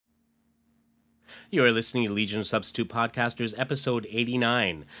You are listening to Legion of Substitute Podcasters, episode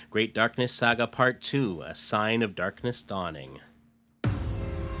 89, Great Darkness Saga Part 2, A Sign of Darkness Dawning.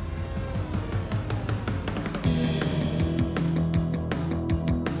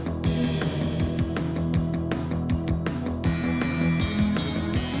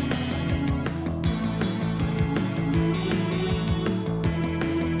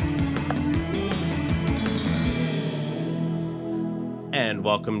 And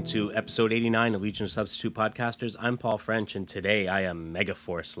welcome to episode 89 of Legion of Substitute Podcasters. I'm Paul French, and today I am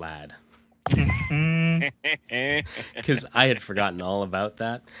Megaforce Lad. Because I had forgotten all about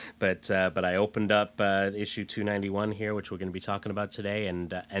that, but I opened up issue 291 here, which we're going to be talking about today,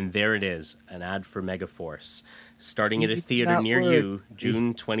 and there it is, an ad for Megaforce, starting at a theater near you,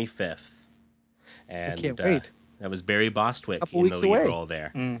 June 25th. And I can't wait. That was Barry Bostwick in the lead away. role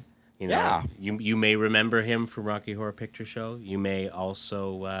there. You know, you may remember him from Rocky Horror Picture Show. You may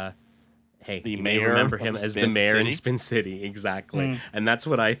also, you may remember him as the mayor in Spin City. Exactly. And that's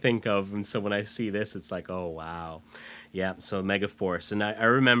what I think of. And so when I see this, it's like, oh, wow. Yeah, so Megaforce. And I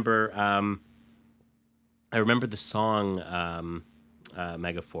remember the song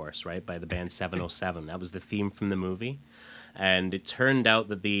Megaforce, right, by the band 707. That was the theme from the movie. And it turned out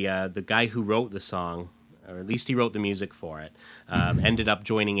that the guy who wrote the song, or at least he wrote the music for it, ended up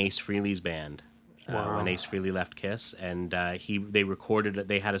joining Ace Frehley's band when Ace Frehley left Kiss, and they recorded it.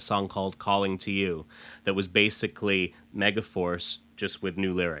 They had a song called "Calling to You" that was basically Megaforce just with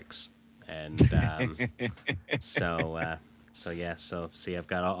new lyrics, and so see, I've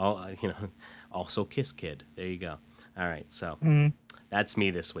got all also Kiss Kid. There you go. All right, so that's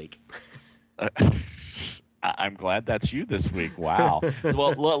me this week. I'm glad that's you this week. Wow.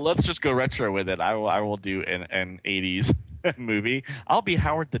 Well, let's just go retro with it. I will do an 80s movie. I'll be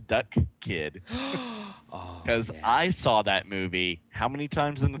Howard the Duck Kid. Because I saw that movie how many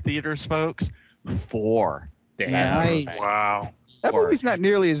times in the theaters, folks? 4. Nice. Wow. That movie's not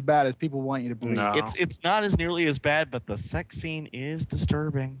nearly as bad as people want you to believe. No. It's not as nearly as bad, but the sex scene is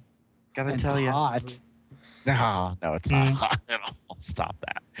disturbing. Gotta tell you. Hot. No, it's not hot at all. Stop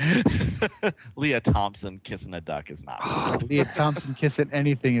that. Leah Thompson kissing a duck is not hot. Leah Thompson kissing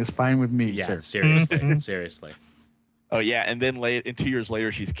anything is fine with me, Yeah, sir. seriously. Oh yeah, and then 2 years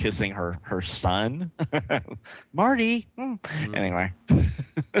later, she's kissing her son, Marty. Anyway,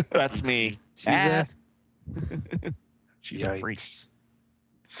 that's me. She's a freak.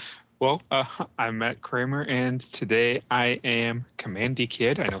 Well, I'm Matt Kramer, and today I am Commandy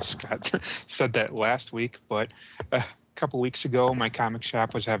Kid. I know Scott said that last week, but a couple weeks ago, my comic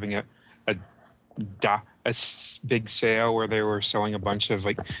shop was having a big sale where they were selling a bunch of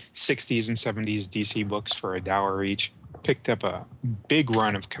like 60s and 70s DC books for $1 each. Picked up a big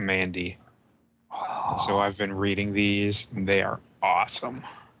run of Commandy. So I've been reading these, and they are awesome.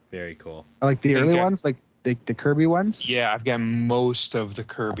 Very cool. I like the early ones, like the Kirby ones. Yeah, I've got most of the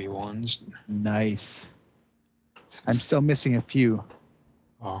Kirby ones. Nice. I'm still missing a few.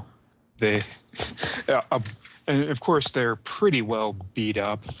 Oh, and of course they're pretty well beat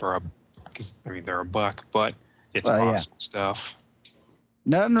up because they're a buck, but it's awesome stuff.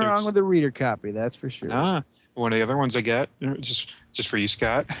 Nothing wrong with the reader copy, that's for sure. One of the other ones I got, just for you,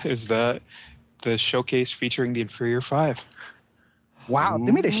 Scott, is the showcase featuring the Inferior 5. Wow,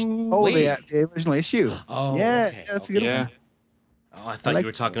 they made the original issue. Oh, yeah, okay. that's a good one. Oh, I thought you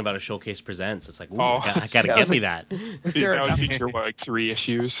were talking about a Showcase Presents. It's like, ooh, Oh. I gotta get me that. That would feature like 3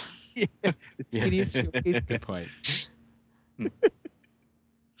 issues. The skinniest showcase. Good point.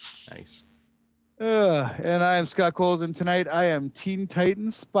 Nice. And I am Scott Coles, and tonight I am Teen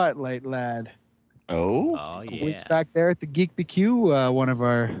Titans Spotlight Lad. Oh Weeks yeah. back there at the Geek BQ, one of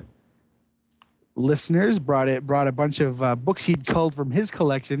our listeners brought a bunch of books he'd culled from his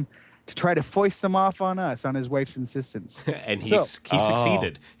collection to try to foist them off on us on his wife's insistence. And he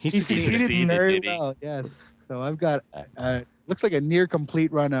succeeded. He succeeded. Very did he? well, yes. So I've got looks like a near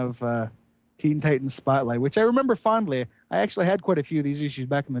complete run of Teen Titans Spotlight, which I remember fondly. I actually had quite a few of these issues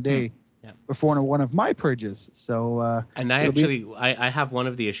back in the day. Yeah. Before one of my purges, so And I have one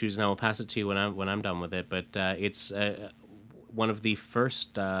of the issues, and I will pass it to you when I'm done with it. But it's one of the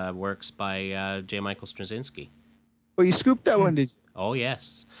first works by J. Michael Straczynski. Well, you scooped that one, did you? Oh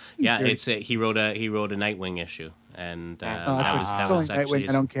yes, yeah. It's he wrote a Nightwing issue, and that was actually Nightwing.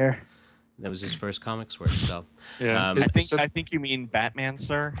 I don't care. That was his first comics work. So Yeah, I think you mean Batman,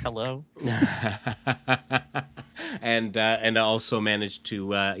 sir. Hello. and I also managed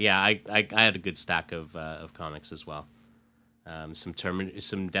to I had a good stack of comics as well. Some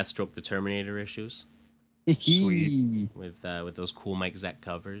Deathstroke the Terminator issues. Sweet. With those cool Mike Zeck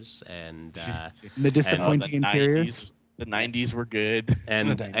covers and the disappointing interiors. The 90s were good.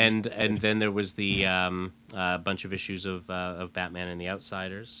 and then there was the bunch of issues of Batman and the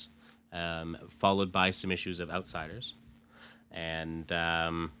Outsiders, followed by some issues of Outsiders, and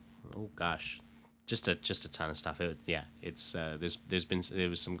oh gosh, just a ton of stuff. It's there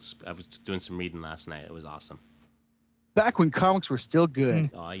was some. I was doing some reading last night. It was awesome. Back when comics were still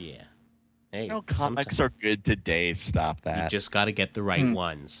good. Oh yeah. Hey, Comics are good today. Stop that. You just got to get the right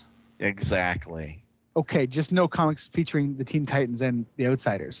ones. Exactly. Okay, just no comics featuring the Teen Titans and the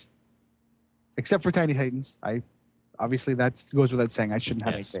Outsiders, except for Tiny Titans. Obviously that goes without saying. I shouldn't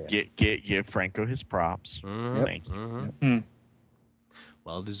have to say it. Give Franco his props. Mhm. Thank you. Mhm.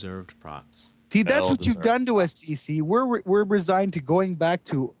 Well deserved props. See, that's Well what you've done to us, DC. We're resigned to going back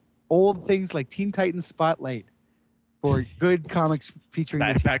to old things like Teen Titans Spotlight for good comics featuring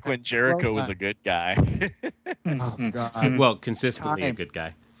the Teen Back when Titans. Jericho was a good guy. Oh, God. Well, consistently a Time. good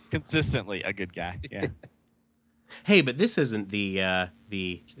guy. Consistently a good guy. Yeah. Hey, but this isn't the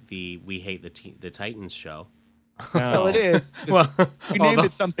We Hate the Titans show. Well, it is. It's just- Well, we named although-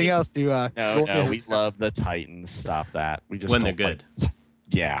 it something else to. No, we love the Titans. Stop that. We just When they're don't good. like-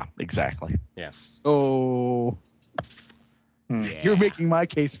 Yeah, exactly. Yes. Oh, Yeah. you're making my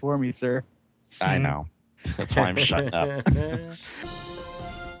case for me, sir. I know. That's why I'm shutting up.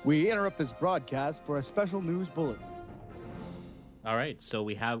 We interrupt this broadcast for a special news bulletin. All right, so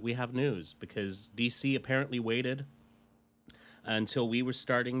we have news because DC apparently waited until we were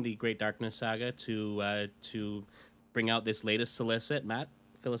starting the Great Darkness saga to bring out this latest solicit. Matt,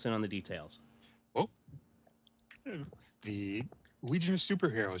 fill us in on the details. Oh, the Legion of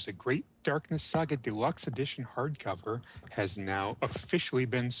Superheroes, the Great Darkness Saga Deluxe Edition hardcover, has now officially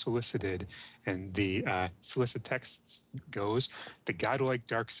been solicited. And the solicit text goes, "The godlike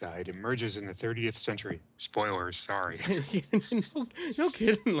Darkseid emerges in the 30th century." Spoilers, sorry. no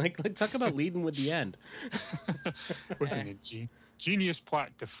kidding. Like talk about leading with the end. With an genius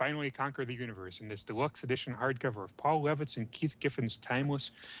plot to finally conquer the universe in this deluxe edition hardcover of Paul Levitz and Keith Giffen's timeless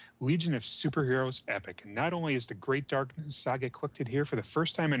Legion of Superheroes epic. Not only is the Great Darkness Saga collected here for the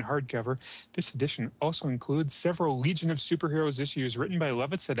first time in hardcover, this edition also includes several Legion of Superheroes issues written by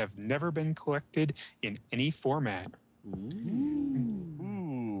Levitz that have never been collected in any format.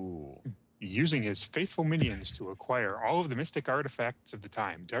 Ooh. Using his faithful minions to acquire all of the mystic artifacts of the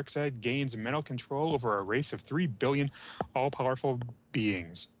time, Darkseid gains mental control over a race of 3 billion all-powerful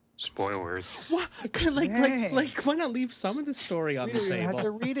beings. Spoilers. What? Dang. Like, why not leave some of the story on We the don't even have to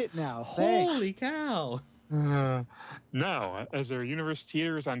table? read it now. Thanks. Holy cow! Now, as our universe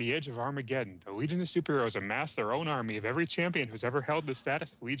teeters on the edge of Armageddon, the Legion of Superheroes amass their own army of every champion who's ever held the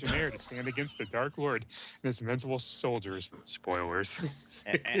status of Legionnaire to stand against the Dark Lord and his invincible soldiers. Spoilers.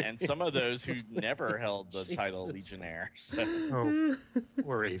 And some of those who never held the title Jesus. Legionnaire. So, Oh,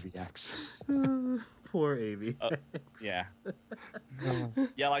 or AVX. Poor Avy. yeah.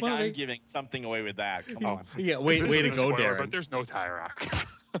 Yeah, like Well, I'm they- giving something away with that. Come on. Yeah, way This to isn't a go, spoiler, Darren. But there's no Tyrock.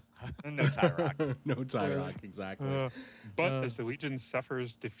 No Tyrock. No Tyrock, exactly. But as the Legion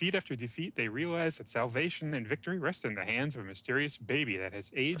suffers defeat after defeat, they realize that salvation and victory rest in the hands of a mysterious baby that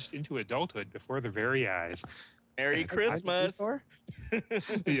has aged into adulthood before their very eyes. Merry Christmas. Luthor? No,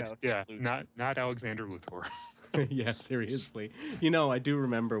 it's Yeah, Luthor. not Alexander Luthor. Yeah, seriously. I do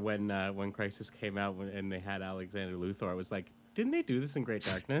remember when Crisis came out and they had Alexander Luthor. I was like, didn't they do this in Great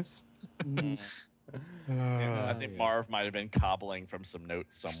Darkness? Yeah, I think Marv might have been cobbling from some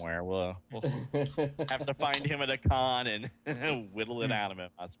notes somewhere. We'll have to find him at a con and whittle it out of him,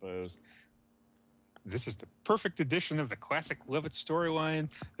 I suppose. This is the perfect edition of the classic Levitz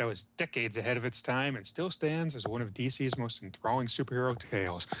storyline that was decades ahead of its time and still stands as one of DC's most enthralling superhero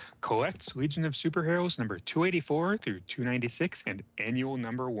tales. Collects Legion of Superheroes number 284 through 296 and annual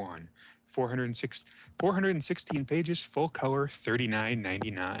number 1. 416 pages, full color,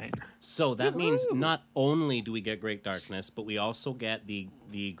 $39.99. So that means not only do we get Great Darkness, but we also get the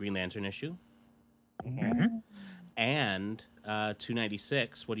Green Lantern issue and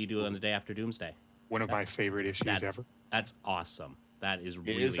 296. What do you do on the day after Doomsday? One of my favorite issues ever. That's awesome. That is It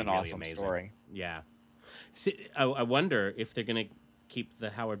really, is an really awesome amazing. story. Yeah. See, I wonder if they're gonna keep the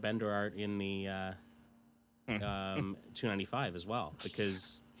Howard Bender art in the 295 as well,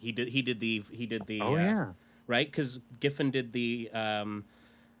 because he did the Oh, yeah. right, because Giffen did the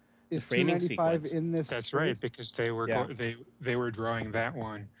Is framing 295 sequence. in this? That's right, because they were Yeah. they were drawing that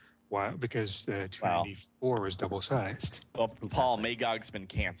one because the 294 was double sized. Well, Paul, Magog's been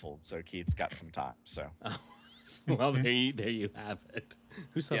canceled, so Keith's got some time. So well, there you have it.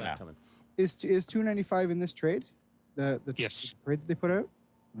 Who saw You that know. coming? Is 295 in this trade? The Yes. trade that they put out?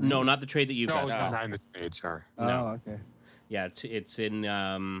 No, not the trade that you've No, got. it's Scott. not in the trade, sorry. No. Oh, okay. Yeah, it's in.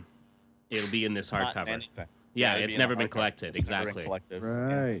 It'll be in this it's not hardcover. anything. Yeah, it'd it's be never an been archive. collected. It's never been Exactly. collected.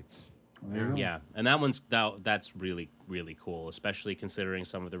 Right. Well, there you go. Yeah, and that's really really cool, especially considering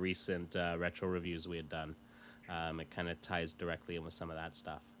some of the recent retro reviews we had done. It kind of ties directly in with some of that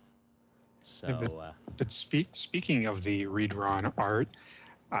stuff. So But speaking of the redrawn art,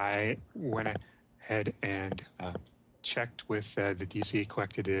 I went ahead and checked with the DC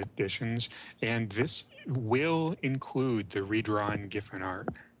collected editions, and this will include the redrawn Giffen art,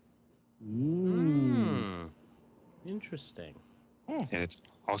 interesting. and it's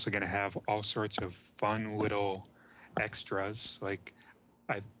also going to have all sorts of fun little extras. Like,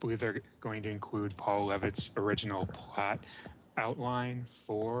 I believe they're going to include Paul Levitt's original plot outline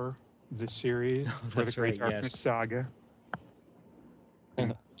for the series, for the that's Great right, Darkness yes. saga.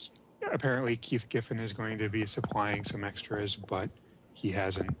 And apparently, Keith Giffen is going to be supplying some extras, but he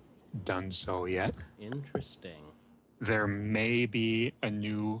hasn't done so yet. Interesting. There may be a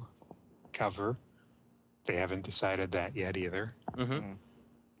new cover. They haven't decided that yet either.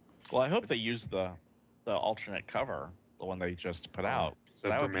 Well, I hope they use the alternate cover, the one they just put out. The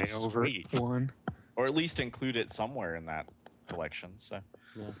That would be Vermeil sweet. one. Or at least include it somewhere in that collection. So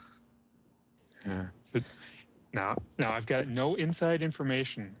Yeah. But now I've got no inside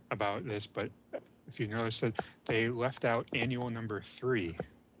information about this, but if you notice that they left out annual number 3.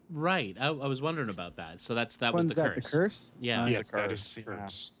 Right. I was wondering about that. So that was When's the that? curse. The curse? Yeah. Yes, that curse, is the yeah.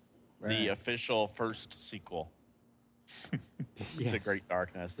 curse. the official first sequel to Yes. Great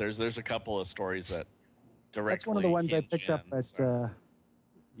Darkness. There's a couple of stories that directly. That's one of the ones I hinge picked up in, at so- Fan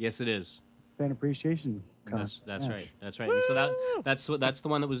Yes, it is. Appreciation Con. That's Yeah. right. That's right. And so that's the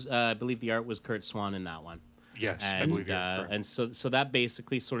one that was. I believe the art was Kurt Swan in that one. Yes, I And believe you're correct. and so that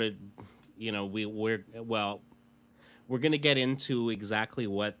basically sort of, we're going to get into exactly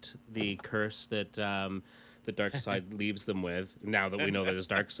what the curse that the dark side leaves them with. Now that we know that it's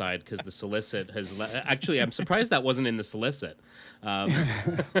dark side, because the solicit has actually, I'm surprised that wasn't in the solicit.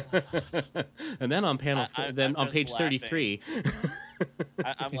 And then on panel, I'm on just page laughing. 33.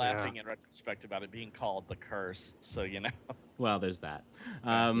 I'm Yeah. laughing in retrospect about it being called the curse. So Well, there's that.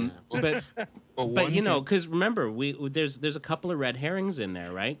 But one But thing- because remember, there's a couple of red herrings in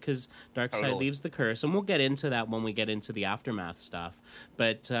there, right? Because Darkseid Totally. leaves the curse, and we'll get into that when we get into the aftermath stuff.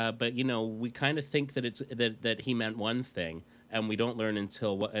 But we kind of think that it's that he meant one thing, and we don't learn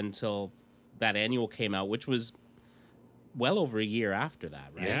until that annual came out, which was well over a year after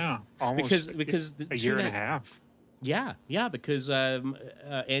that, right? Yeah, almost because the a year and a 2.5 half. Yeah, because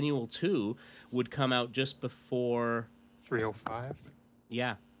annual 2 would come out just before. 305.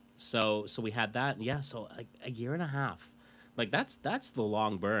 Yeah. So we had that. Yeah. So a year and a half. Like that's the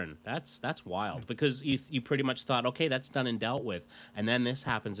long burn. That's wild, because you pretty much thought, okay, that's done and dealt with, and then this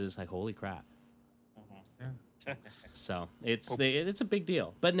happens, and it's like, holy crap. So it's a big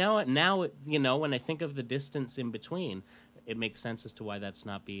deal. But now when I think of the distance in between, it makes sense as to why that's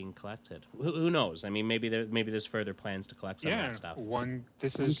not being collected. Who knows? I mean, maybe there's further plans to collect some of that stuff. This One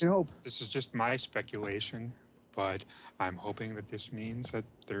is can hope. this is just my speculation, but I'm hoping that this means that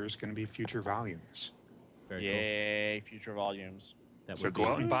there's going to be future volumes. Very Yay, future volumes. cool. That So would go be-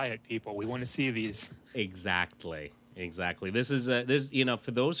 out and buy it, people. We want to see these. Exactly. This is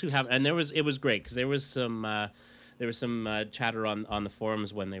for those who have, and it was great because there was some chatter on the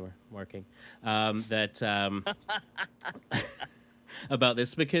forums when they were working about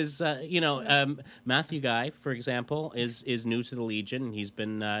this, because Matthew Guy, for example, is new to the Legion. He's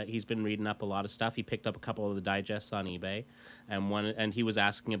been reading up a lot of stuff. He picked up a couple of the digests on eBay, and he was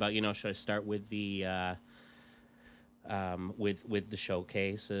asking about, should I start with the with the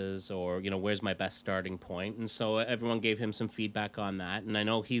showcases, or where's my best starting point? And so everyone gave him some feedback on that, and I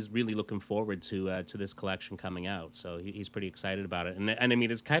know he's really looking forward to this collection coming out. So he's pretty excited about it, and I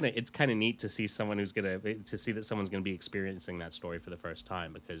mean it's kind of neat to see someone's gonna be experiencing that story for the first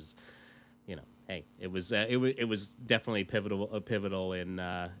time, because hey, it was definitely pivotal in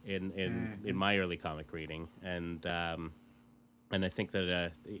my early comic reading, and I think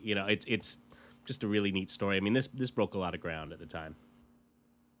that it's just a really neat story. I mean, this broke a lot of ground at the time.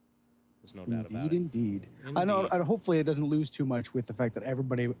 There's no doubt about it. Indeed. I know. Indeed. And hopefully, it doesn't lose too much with the fact that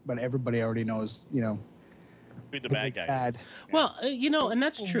everybody already knows. Who the bad guy bad. is. Well, and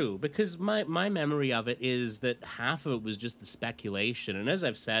that's true, because my memory of it is that half of it was just the speculation. And as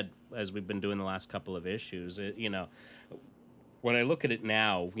I've said, as we've been doing the last couple of issues, when I look at it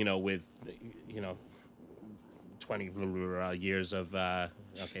now, with 20 years of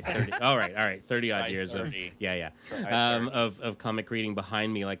 30 all right 30 odd Try years 30. of comic reading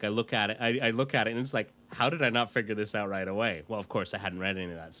behind me, like I look at it and it's like, how did I not figure this out right away? Well, of course I hadn't read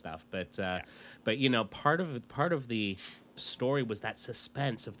any of that stuff, but part of the story was that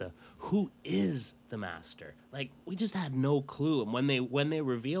suspense of the who is the master. Like, we just had no clue, and when they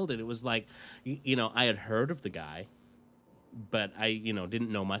revealed it, it was like, you know, I had heard of the guy, but I, you know,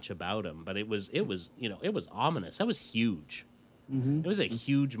 didn't know much about him. But it was you know, it was ominous. That was huge. It was a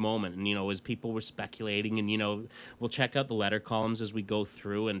huge moment, and, you know, as people were speculating, and, you know, we'll check out the letter columns as we go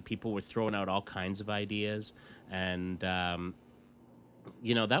through, and people were throwing out all kinds of ideas, and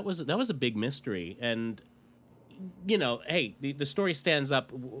you know, that was a big mystery, and, you know, hey, the story stands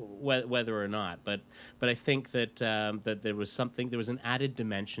up whether or not, but I think that that there was an added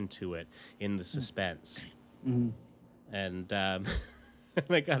dimension to it in the suspense, and. And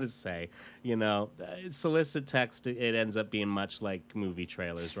I gotta say, you know, solicit text, it ends up being much like movie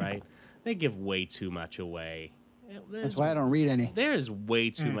trailers, right? They give way too much away. That's why I don't read any. There's way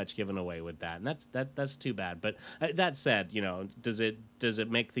too much given away with that, and that's too bad. But that said, you know, does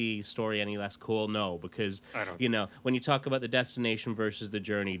it make the story any less cool? No, because, you know, when you talk about the destination versus the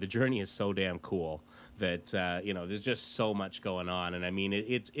journey is so damn cool that you know, there's just so much going on, and I mean,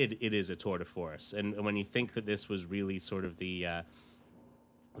 it is a tour de force. And when you think that this was really sort of the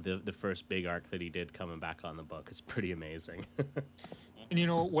first big arc that he did coming back on the book, it's pretty amazing. And you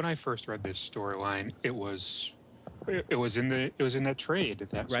know, when I first read this storyline, it was in that trade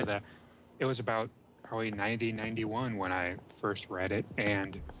that, Right. so that it was about probably 91 when I first read it,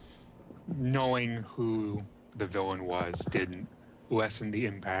 and knowing who the villain was didn't lessen the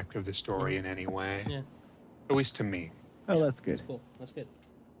impact of the story in any way. Yeah. At least to me. Oh, that's good. Cool. That's good.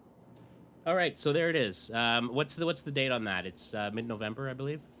 All right, so there it is. What's the date on that? It's mid-November, I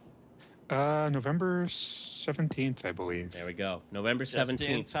believe. November 17th, I believe. There we go. November Just in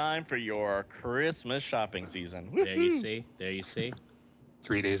 17th. time for your Christmas shopping season. There you Woohoo! see. There you see.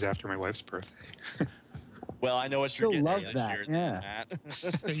 3 days after my wife's birthday. Well, I know what She'll you're getting love at that, here, yeah.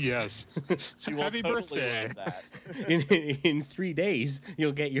 Matt. Yes. She will Happy totally birthday. love that. In 3 days,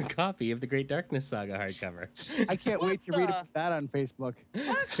 you'll get your copy of the Great Darkness Saga hardcover. I can't wait to read about that on Facebook.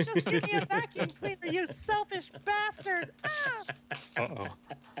 Just give me a vacuum cleaner, you selfish bastard! Uh-oh.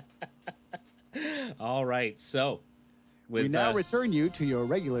 All right, so with We now return you to your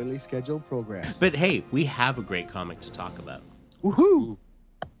regularly scheduled program. but hey, we have a great comic to talk about. Woohoo!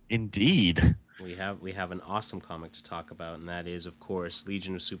 Indeed. We have an awesome comic to talk about, and that is, of course,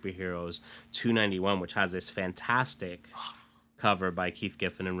 Legion of Superheroes 291, which has this fantastic cover by Keith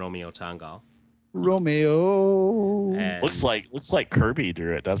Giffen and Romeo Tanghal. Romeo. And Looks like Kirby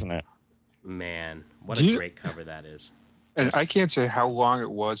drew it, doesn't it? man, what Do a you- great cover that is. And I can't say how long it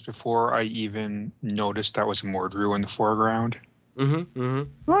was before I even noticed that was Mordru in the foreground. Mm-hmm.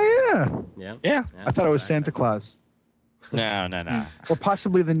 Oh, yeah. Yeah. Yeah. I thought it was exactly. Santa Claus. No. Or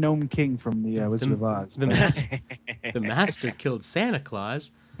possibly the Gnome King from the Wizard of Oz. The master killed Santa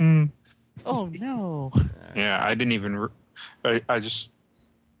Claus. Oh no. Yeah, I didn't even. I just.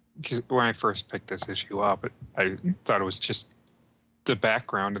 Because when I first picked this issue up, I thought it was just the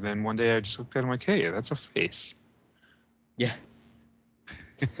background. And then one day I just looked at it and I'm like, hey, that's a face. Yeah.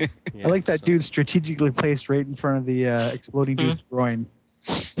 I like that dude strategically placed right in front of the exploding dude's groin.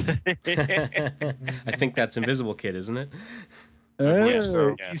 I think that's Invisible Kid, isn't it? Yes,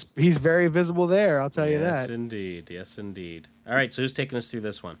 Oh, yes. he's very visible there, I'll tell you Yes, that. indeed. Yes, indeed. All right, so who's taking us through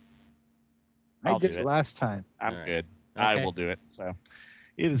this one? I I'll did do it it. last time. I'm All right. good. Okay. I will do it. So,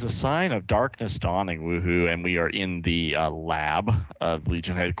 it is a sign of darkness dawning, woohoo! And we are in the lab of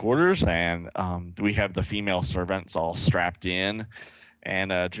Legion headquarters, and we have the female servants all strapped in,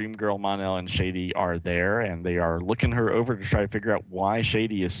 and Dream Girl, Mon-El, and Shady are there, and they are looking her over to try to figure out why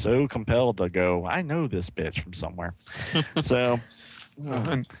Shady is so compelled to go. I know this bitch from somewhere. So,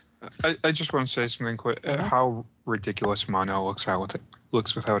 And I just want to say something quick. How ridiculous Mon-El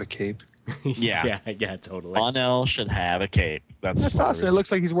looks without a cape. Yeah. yeah, totally. Mon-El should have a cape. That's That's awesome. It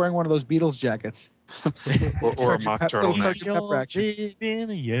looks like he's wearing one of those Beatles jackets. Or a Sergeant mock Pep- little turtleneck. Sergeant Pepper action. Live in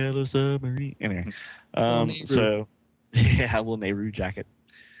a yellow submarine. Anyway, Nehru. so yeah, a little Nehru jacket.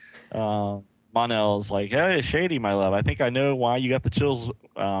 Mon-El's like, hey, Shady, my love, I think I know why you got the chills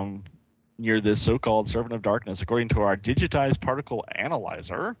near this so-called Servant of Darkness. According to our digitized particle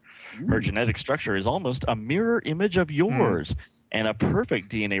analyzer, her genetic structure is almost a mirror image of yours. And a perfect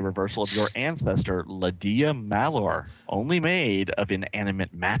DNA reversal of your ancestor, Lydia Malor, only made of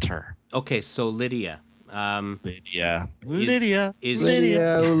inanimate matter. Okay, so Lydia. Lydia. Is- Lydia. is-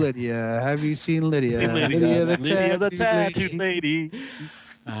 Lydia, oh Lydia. Have you seen Lydia? See Lydia, the tattooed lady.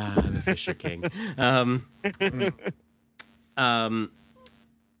 The Fisher King.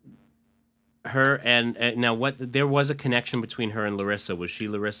 Her and now what? There was a connection between her and Larissa. Was she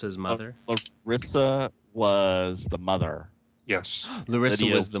Larissa's mother? Larissa was the mother. Yes. Larissa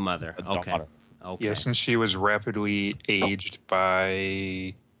Lydia was the mother. the Okay. daughter. Okay. Yeah, since she was rapidly aged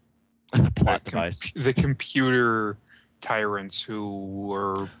by Plot device. the computer tyrants who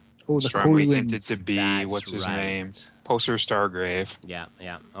were Oh, the strongly Koolins. hinted to be, That's what's his right. name? Poster Stargrave. Yeah.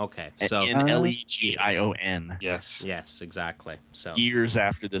 Okay. So N-Legion. Yes. yes, exactly. So Years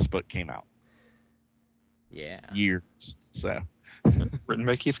after this book came out. yeah. Years. So Written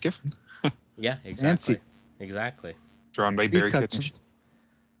by Keith Giffen. Yeah. Exactly. Fancy. Exactly. Drawn by Barry Cut Kitson. mentioned.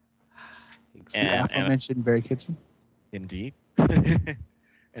 Exactly. And- Aforementioned Barry Kitson. indeed.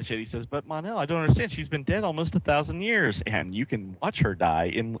 And Shady says, but Monel, I don't understand. She's been dead almost 1,000 years, and you can watch her die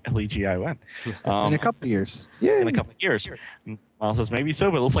in Legion. In a couple of years. Yeah. In a couple of years. Monel says, maybe so,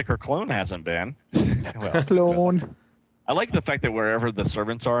 but it looks like her clone hasn't been. Well, Clone. I like the fact that wherever the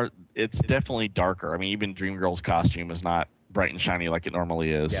servants are, it's definitely darker. I mean, even Dream Girl's costume is not bright and shiny like it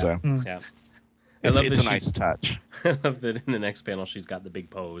normally is. Yeah. So Yeah. it's that a she's- nice touch. I love that in the next panel she's got the big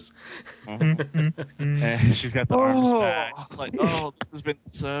pose. And she's got the arms Oh. back. She's like, oh, this has been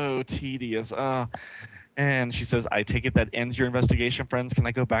so tedious. And she says, I take it that ends your investigation, friends. Can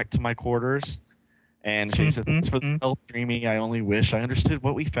I go back to my quarters? And she says, thanks for the help, Dreamy. I only wish I understood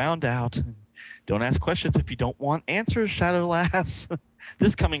what we found out. Don't ask questions if you don't want answers, Shadow Lass.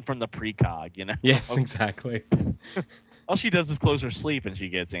 This coming from the precog, you know? Yes, exactly. All she does is close her sleep and she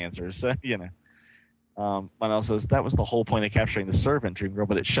gets answers. So, you know. Monel says that was the whole point of capturing the servant, Dream Girl,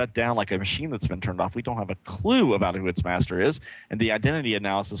 but it shut down like a machine that's been turned off. We don't have a clue about who its master is, and the identity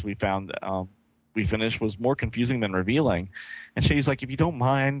analysis we found we finished was more confusing than revealing. And Shady's like, if you don't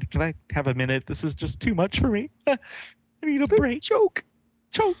mind, can I have a minute? This is just too much for me. I need a break. Choke.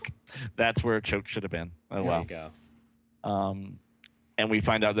 That's where Choke should have been. Oh There well. you go. And we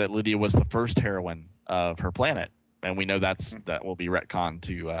find out that Lydia was the first heroine of her planet, and we know that will be retconned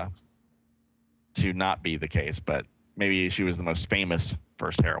to not be the case, but maybe she was the most famous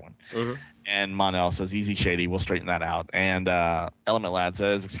first heroine. Mhm. And Monel says, easy, Shady, we'll straighten that out. And Element Lad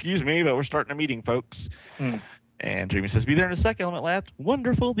says, excuse me, but we're starting a meeting, folks. And Dreamy says, be there in a sec, Element Lad.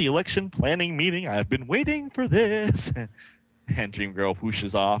 Wonderful, the election planning meeting. I've been waiting for this. And Dream Girl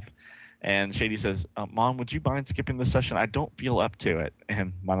whooshes off. And Shady says, Mom, would you mind skipping this session? I don't feel up to it.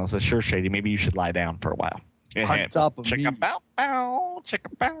 And Monel says, sure, Shady, maybe you should lie down for a while. On top of me. Chicka bow bow,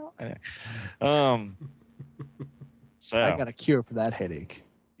 chicka bow. So I got a cure for that headache.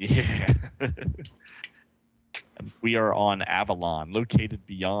 yeah. We are on Avalon, located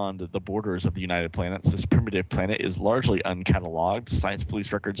beyond the borders of the United Planets. This primitive planet is largely uncatalogued. Science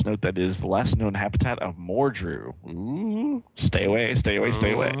police records note that it is the last known habitat of Mordru. Ooh, stay away, stay away,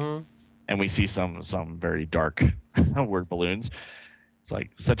 stay away. Mhm. And we see some very dark word balloons. It's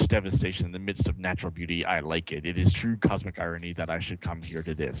like such devastation in the midst of natural beauty. I like it. It is true cosmic irony that I should come here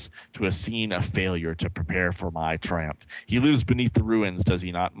to this, to a scene of failure to prepare for my triumph. He lives beneath the ruins, does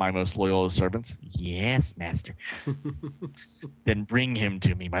he not, my most loyal of servants? Yes, master. Then bring him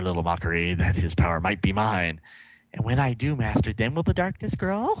to me, my little mockery, that his power might be mine. And when I do, master, then will the darkness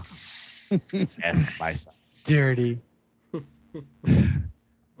grow? Yes, my son. Dirty.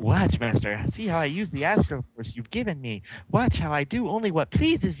 Watch, master. See how I use the Astro Force you've given me. Watch how I do only what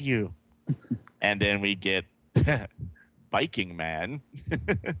pleases you. And then we get Viking Man. Hey,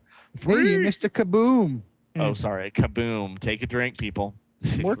 Mr. Kaboom. Oh, sorry. Kaboom. Take a drink, people.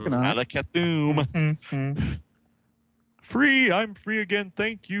 Working It's on not it. a Kaboom. Free. I'm free again.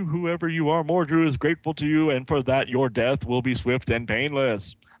 Thank you, whoever you are. Mordru is grateful to you, and for that your death will be swift and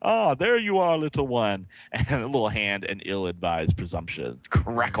painless. Ah, there you are, little one. And a little hand and ill-advised presumption.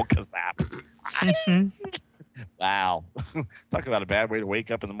 Crackle kazap. Wow. Talk about a bad way to wake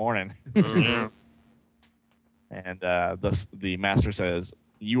up in the morning. Mhm. And the master says,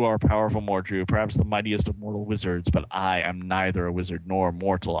 you are powerful, Mordru, perhaps the mightiest of mortal wizards, but I am neither a wizard nor a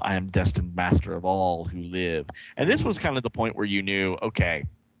mortal. I am destined master of all who live. And this was kind of the point where you knew, okay,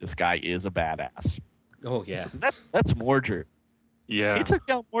 this guy is a badass. Oh yeah. That's Mordru. Yeah. He took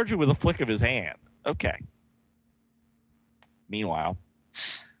down Mordru with a flick of his hand. Okay. Meanwhile,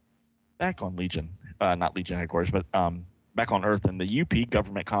 back on Legion, not Legion headquarters, but back on Earth in the UP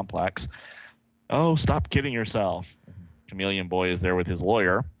government complex. Oh, stop kidding yourself. Chameleon Boy is there with his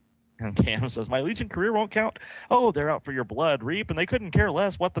lawyer. And Cam says, my Legion career won't count. Oh, they're out for your blood, Reap, and they couldn't care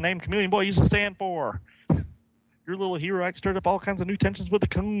less what the name Chameleon Boy used to stand for. Your little hero act stirred up all kinds of new tensions with the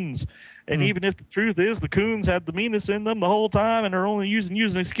Coons. And even if the truth is the Coons had the meanness in them the whole time and are only using you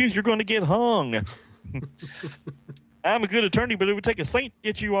as an excuse, you're going to get hung. I'm a good attorney, but it would take a saint to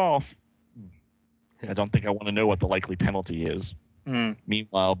get you off. I don't think I want to know what the likely penalty is.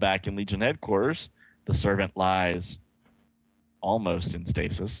 Meanwhile, back in Legion headquarters, the servant lies almost in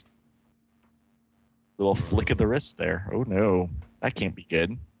stasis. Little flick of the wrist there. Oh no, that can't be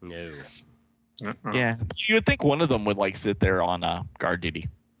good. No. Uh-uh. Yeah, you would think one of them would like sit there on guard duty.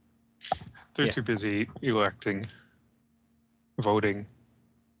 They're Yeah. too busy electing, voting.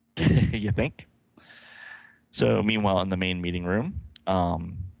 You think? So meanwhile, in the main meeting room,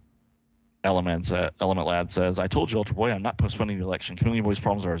 Element Lad says, "I told you, Ultra Boy, I'm not postponing the election. Chameleon Boy's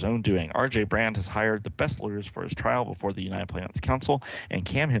problems are his own doing. R.J. Brand has hired the best lawyers for his trial before the United Planets Council, and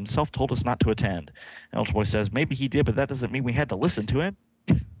Cam himself told us not to attend." And Ultra Boy says, "Maybe he did, but that doesn't mean we had to listen to him."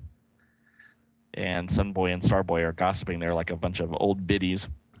 And Sunboy and Starboy are gossiping there like a bunch of old biddies.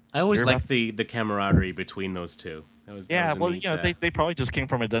 I always You're liked about the camaraderie between those two. That was Yeah, a well, neat, they probably just came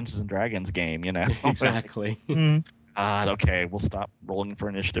from a Dungeons and Dragons game, exactly. God, okay, we'll stop rolling for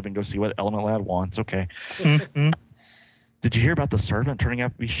initiative and go see what Element Lad wants. Okay. Did you hear about the servant turning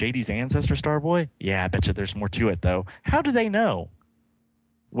out to be Shady's ancestor, Starboy? Yeah, I bet you there's more to it, though. How do they know?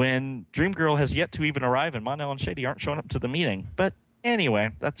 When Dream Girl has yet to even arrive and Monel and Shady aren't showing up to the meeting. But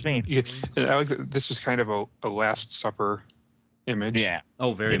anyway, that's me. Yeah, I like that. This is kind of a Last Supper image. Yeah,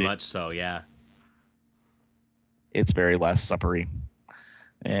 Oh, very It is. much so. Yeah. it's very Last Suppery.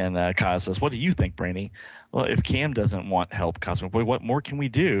 And Kaz says, "What do you think, Brainy?" Well, if Cam doesn't want help, Cosmic Boy, what more can we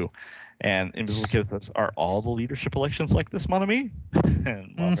do? And Invisible Kid says, "Are all the leadership elections like this, mon ami?"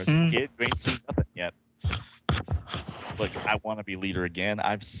 And Walker says, "Kid, you ain't seen nothing yet." Look, I want to be leader again.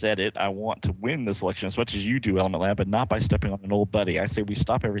 I've said it. I want to win this election as much as you do, Element Lad, but not by stepping on an old buddy. I say we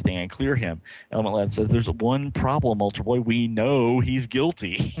stop everything and clear him. Element Lad says, "There's one problem, Ultra Boy. We know he's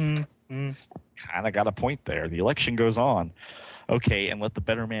guilty." Kind of got a point there. The election goes on. Okay, and let the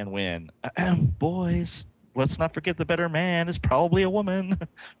better man win. Boys, let's not forget the better man is probably a woman,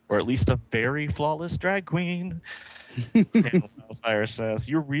 or at least a very flawless drag queen. And Wildfire says,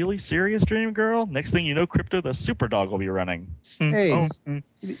 "You're really serious, Dream Girl? Next thing you know, Crypto the Super Dog will be running." Hey, Oh,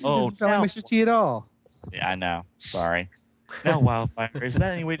 he oh, doesn't sound now- like Mr. T at all. Yeah, I know. Sorry. Now, Wildfire, is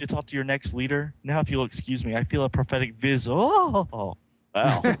that any way to talk to your next leader? Now, if you'll excuse me, I feel a prophetic viz. Oh,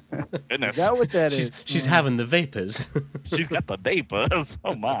 wow. Goodness. Is that what that is? She's having the vapors. She's got the vapors.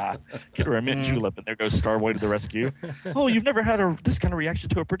 Oh, my. Get her a mint julep, and there goes Starboy to the rescue. "Oh, you've never had this kind of reaction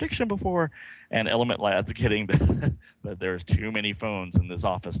to a prediction before." And Element Lad's getting that there's too many phones in this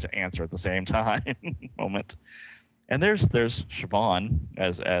office to answer at the same time moment. And there's Siobhan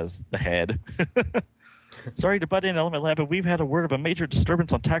as the head. "Sorry to butt in, Element Lab, but we've had a word of a major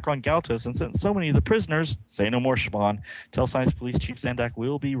disturbance on Tacron Galtos and sent so many of the prisoners." Say no more, Siobhan. Tell Science Police Chief Zandak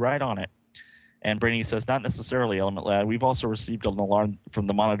we'll be right on it. And Brainy says, "Not necessarily, Element Lad. We've also received an alarm from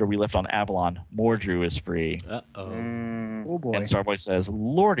the monitor we left on Avalon. Mordrew is free." Uh-oh. Oh boy. And Starboy says,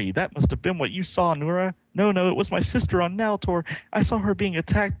 "Lordy, that must have been what you saw, Nura. No, it was my sister on Naltor. I saw her being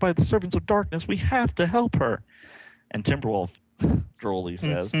attacked by the Servants of Darkness. We have to help her." And Timberwolf drolly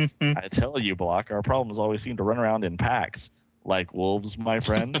says, "I tell you, Block, our problems always seem to run around in packs. Like wolves, my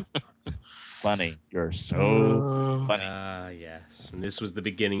friend." Funny. You're so funny. Yes. And this was the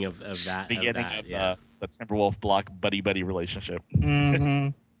beginning of that. Beginning of of yeah. the Timberwolf Block buddy relationship.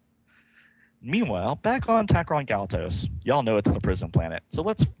 Meanwhile, back on Tacron Galtos, y'all know it's the prison planet. So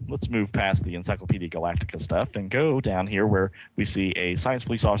let's move past the Encyclopedia Galactica stuff and go down here where we see a science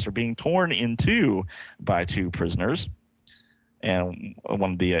police officer being torn in two by two prisoners. And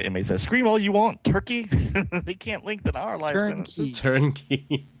one of the inmates says, "Scream all you want, turkey." They can't lengthen our life sentences.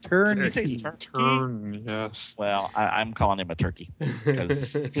 Turnkey. Does he say Turnkey. turkey? Turn, yes. Well, I'm calling him a turkey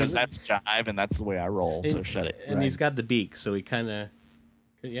because that's jive and that's the way I roll. So shut it. And he's got the beak, so he kind of,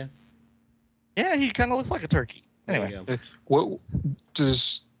 yeah. Yeah, he kind of looks like a turkey. There Anyway. we go. What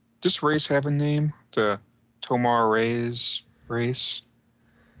does this race have a name? The Tomar Rays race?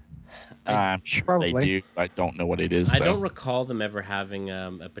 I'm sure Probably. they do. I don't know what it is. I though. don't recall them ever having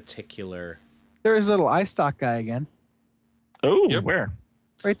a particular. There's little eye stock guy again. Oh, Yep. where?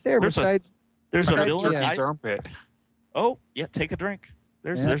 Right there There's a- beside. There's a Besides villain. Turkey's His armpit. Oh, yeah. Take a drink.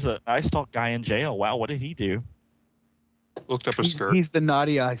 There's a ice talk guy in jail. Wow, what did he do? Looked up a He's, skirt. he's the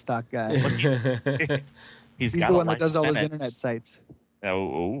naughty eye stock guy. He's He's got the a one that life does all those sentence. internet sites.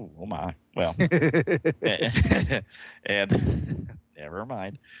 Oh my. Well, and never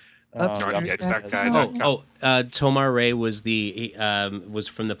mind. Upstairs. Yeah, it's that guy. Tomar Ray was was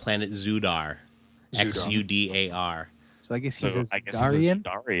from the planet Zudar. Xudar. So I guess he's So a I guess he's a Zudarian.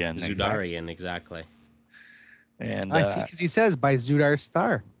 Zudarian. Exactly. Zudarian, exactly. And I see, because he says by Zudar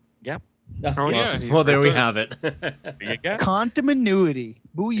Star. yep. Oh, well, yeah, he's well, there right we there. have it. There you go. Continuity.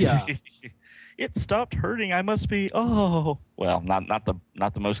 Booyah. It stopped hurting. I must be. Oh, well, not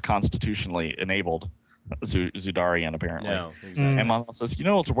the most constitutionally enabled Zudarian apparently. No, exactly. And Mom says, "You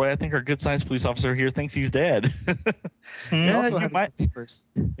know, Ultra Boy, I think our good science police officer here thinks he's dead." He Yeah, also you had might. papers.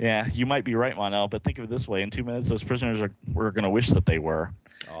 Yeah, you might be right, Monel, but think of it this way. In 2 minutes, those prisoners were going to wish that they were.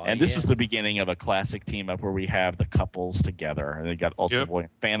 Oh, And this is the beginning of a classic team up where we have the couples together. And they got Ultra Boy and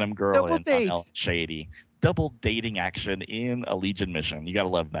Phantom Girl Double and date. Monel and Shady. Double dating action in a Legion mission. You got to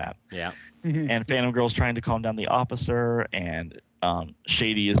love that. Yeah. And Phantom Girl's trying to calm down the officer, and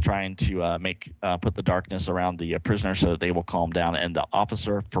Shady is trying to put the darkness around the prisoner so that they will calm down. And the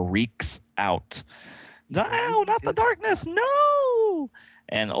officer freaks out. No, not the darkness. No.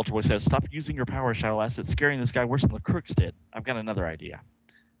 And Ultra Boy says, "Stop using your power, Shadowlass. It's scaring this guy worse than the crooks did. I've got another idea."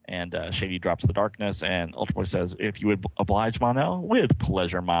 And Shady drops the darkness, and Ultra Boy says, "If you would oblige, Monel, with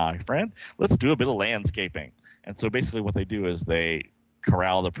pleasure, my friend. Let's do a bit of landscaping." And so basically what they do is they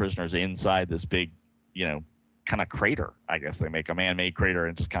corral the prisoners inside this big, kind of crater. I guess they make a man-made crater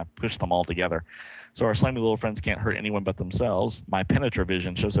and just kind of push them all together. So our slimy little friends can't hurt anyone but themselves. My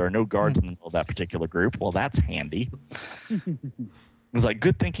Penetravision shows there are no guards in the middle of that particular group. Well, that's handy. It was like,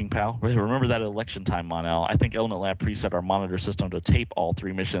 good thinking, pal. Remember that election time, Monel. I think Element Lab preset our monitor system to tape all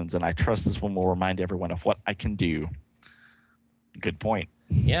 3 missions, and I trust this one will remind everyone of what I can do. Good point.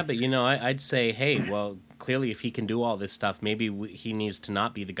 Yeah, but I'd say, hey, well, clearly if he can do all this stuff, maybe he needs to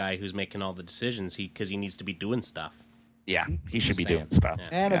not be the guy who's making all the decisions, because he needs to be doing stuff. Yeah, he should be Saying. doing stuff.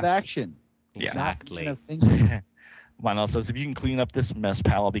 Man of action. Exactly. Not thinking. Monel says, "If you can clean up this mess,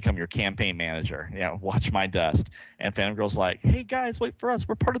 pal, I'll become your campaign manager. Yeah, watch my dust." And Phantom Girl's like, "Hey, guys, wait for us.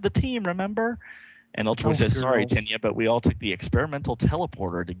 We're part of the team, remember?" And Ultra Boy says, "Sorry, girls. Tinya, but we all took the experimental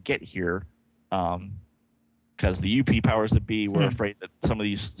teleporter to get here because the UP powers that be were afraid that some of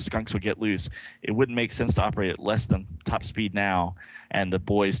these skunks would get loose. It wouldn't make sense to operate at less than top speed now." And the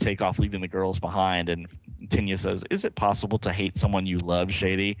boys take off, leaving the girls behind. And Tinya says, "Is it possible to hate someone you love,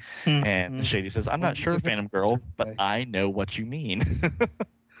 Shady?" And Shady says, "I'm not sure, Phantom Girl, but I know what you mean."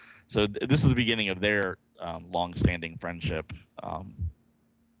 So this is the beginning of their long-standing friendship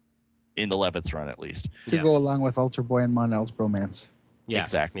in the Levitz run, at least. To go along with Ultra Boy and Monel's bromance. Yeah,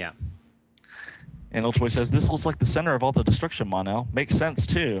 Exactly. Yeah. And Ultra Boy says, "This looks like the center of all the destruction, Monel. Makes sense,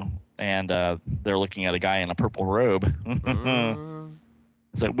 too." And they're looking at a guy in a purple robe.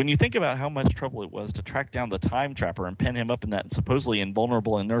 So when you think about how much trouble it was to track down the Time Trapper and pin him up in that supposedly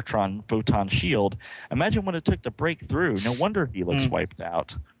invulnerable inertron photon shield, imagine what it took to break through. No wonder he looks wiped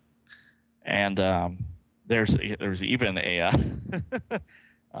out. And there's even a...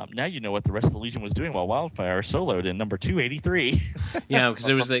 now you know what the rest of the Legion was doing while Wildfire soloed in number 283. Yeah, because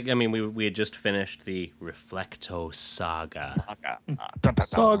there was we had just finished the Reflecto Saga.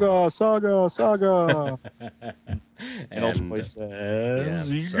 Saga. And Ultra Boy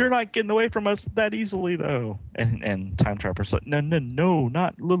says, "You're not getting away from us that easily, though." And Time Trapper's like, no,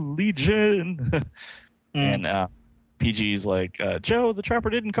 not the Legion. And PG's like, "Joe, the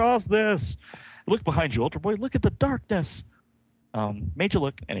Trapper didn't cause this. Look behind you, Ultra Boy. Look at the darkness." Made you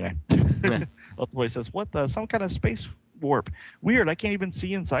look. Anyway, Ultra Boy says, "What the? Some kind of space warp. Weird. I can't even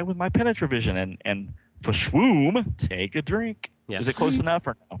see inside with my Penetravision." And for Schwoom, take a drink. Yeah. Is it close enough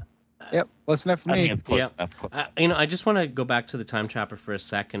or no? Yep, close enough for I me. think it's close enough. I just want to go back to the Time Trapper for a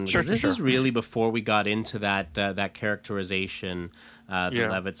second. Sure, Because this sure. is really before we got into that characterization that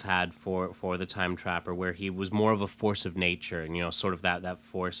Levitz had for the Time Trapper, where he was more of a force of nature and, sort of that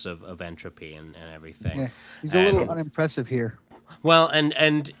force of entropy and everything. Yeah, he's a little unimpressive here. Well,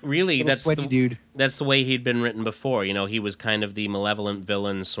 and really Little that's sweaty dude. That's the way he'd been written before. He was kind of the malevolent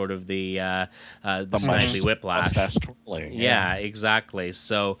villain, sort of the Snidely Whiplash. Mustache twirling, Yeah, exactly.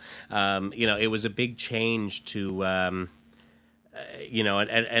 So, it was a big change to, and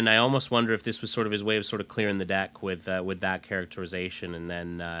I almost wonder if this was sort of his way of sort of clearing the deck with that characterization. And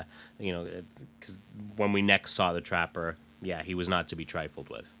then, because when we next saw the Trapper, he was not to be trifled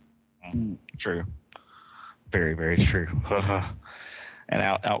with. True. Very, very true. And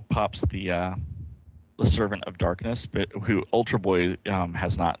out pops the Servant of Darkness, but who Ultra Boy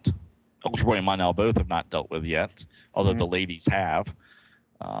has not. Ultra Boy and Monel both have not dealt with yet, although the ladies have.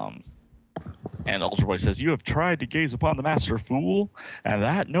 And Ultra Boy says, "You have tried to gaze upon the Master, fool, and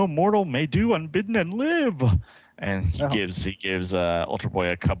that no mortal may do unbidden and live." And he gives Ultra Boy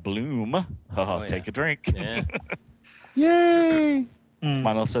a kabloom. Take a drink. Yeah. Yay!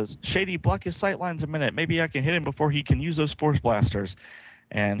 Monel says, "Shady, block his sightlines a minute. Maybe I can hit him before he can use those force blasters."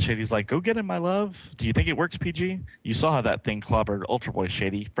 And Shady's like, "Go get him, my love. Do you think it works, PG? You saw how that thing clobbered Ultra Boy,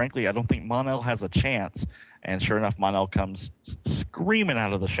 Shady. Frankly, I don't think Monel has a chance." And sure enough, Monel comes screaming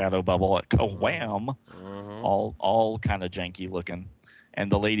out of the shadow bubble at wham, all kind of janky looking.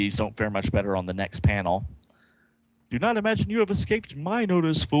 And the ladies don't fare much better on the next panel. "Do not imagine you have escaped my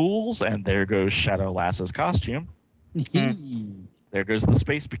notice, fools." And there goes Shadow Lass's costume. There goes the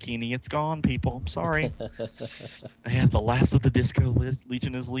space bikini. It's gone, people. I'm sorry. Yeah, the last of the Disco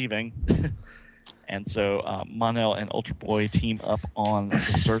Legion is leaving. And so Mon-El and Ultra Boy team up on the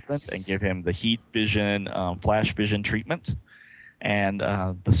Servant and give him the heat vision, flash vision treatment. And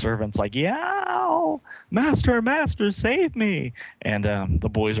the Servant's like, yeah, Master, save me. And the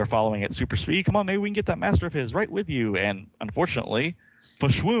boys are following at super speed. Come on, maybe we can get that Master of his right with you. And unfortunately,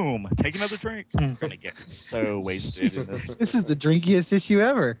 Fashwoom, take another drink. I'm going to get so wasted in this. This is the drinkiest issue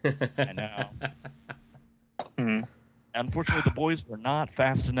ever. I know. Unfortunately, the boys were not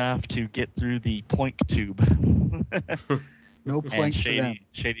fast enough to get through the Planck tube. No And plank for them.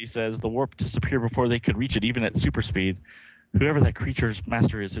 Shady says the warp disappeared before they could reach it, even at super speed. Whoever that creature's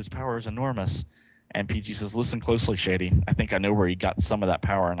master is, his power is enormous. And PG says, listen closely, Shady. I think I know where he got some of that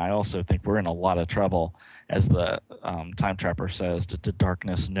power, and I also think we're in a lot of trouble. As the time trapper says to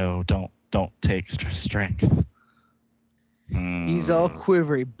Darkness, no, don't take strength. He's all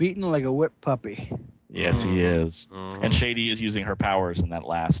quivery, beaten like a whipped puppy. Yes, he is. And Shady is using her powers in that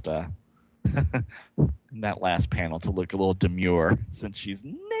last panel to look a little demure since she's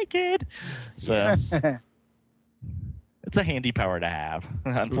naked. So it's a handy power to have.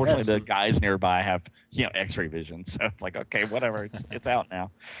 Unfortunately, the guys nearby have X-ray vision, so it's like, okay, whatever, it's out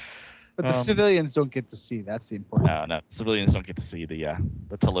now. But the civilians don't get to see. That's the important. No, civilians don't get to see the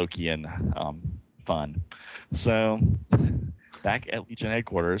Talokian fun. So back at Legion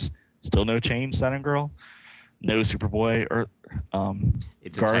headquarters. Still no change, Saturn Girl. No Superboy.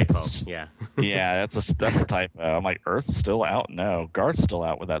 It's a typo. Yeah. Yeah, that's a typo. I'm like, Earth's still out? No, Garth's still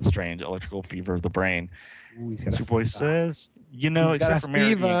out with that strange electrical fever of the brain. Ooh, Superboy says, he's except for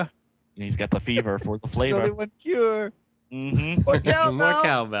Mary, he's got the fever for the There's flavor. only one cure. Mm-hmm. More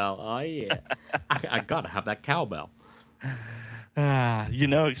cowbell. Oh yeah. I gotta have that cowbell.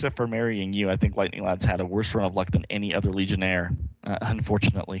 Except for marrying you, I think Lightning Lad's had a worse run of luck than any other Legionnaire,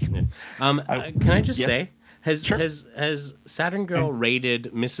 unfortunately. Can I just say, Sure. has Saturn Girl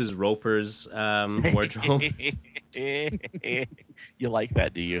raided Mrs. Roper's wardrobe? You like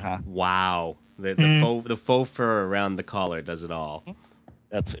that, do you, huh? Wow, the faux fur around the collar does it all.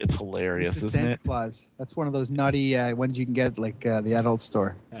 It's hilarious, This is isn't Santa it? Claus. That's one of those naughty ones you can get at, like the adult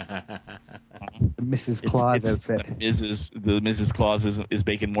store. The Mrs. Claus outfit. The Mrs. Claus is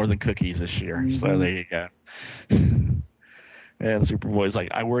baking more than cookies this year. So there you go. And Superboy's like,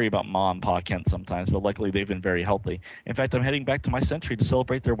 I worry about Mom and Pa Kent sometimes, but luckily they've been very healthy. In fact, I'm heading back to my Sentry to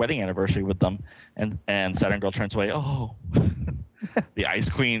celebrate their wedding anniversary with them. And Saturn Girl turns away. Oh, the Ice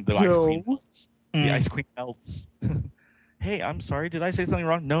Queen melts. The Ice Queen melts. Hey, I'm sorry. Did I say something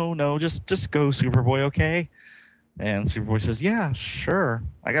wrong? No. Just go, Superboy. Okay. And Superboy says, yeah, sure.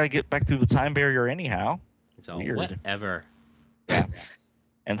 I gotta get back through the time barrier anyhow. It's all Weird. whatever. Yeah.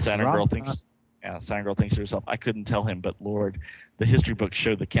 And Saturn Girl thinks to herself, I couldn't tell him, but Lord, the history books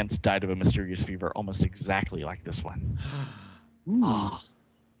show the Kents died of a mysterious fever almost exactly like this one.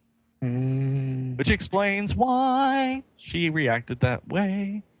 Which explains why she reacted that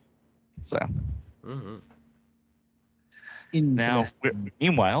way. So now,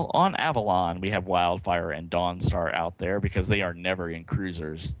 meanwhile, on Avalon, we have Wildfire and Dawnstar out there because they are never in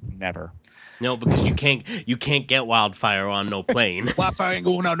cruisers. Never. No, because you can't get Wildfire on no plane. Wildfire ain't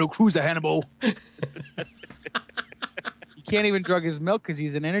going on no cruiser, Hannibal. He can't even drug his milk because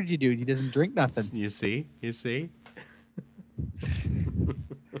he's an energy dude. He doesn't drink nothing. You see?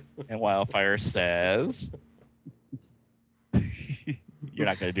 And Wildfire says, you're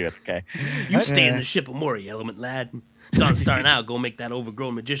not going to do it, okay? You stay in the ship of Mori, Element Lad. Dawnstar and I'll go make that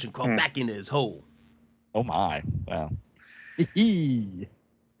overgrown magician crawl back into his hole. Oh my. Wow. He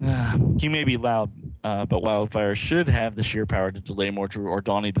may be loud, but Wildfire should have the sheer power to delay Mordru or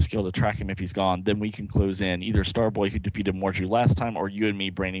Donnie the skill to track him if he's gone. Then we can close in either Starboy, who defeated Mordru last time, or you and me,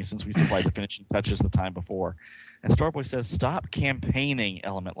 Brainy, since we supplied the finishing touches the time before. And Starboy says, stop campaigning,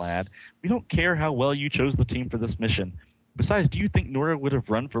 Element Lad. We don't care how well you chose the team for this mission. Besides, do you think Nora would have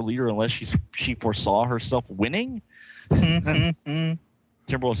run for leader unless she foresaw herself winning?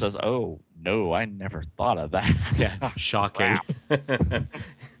 Timberwolf says, oh, no, I never thought of that. Yeah, shocking.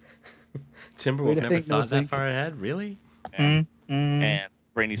 Timberwolf never thought that far ahead? Really? And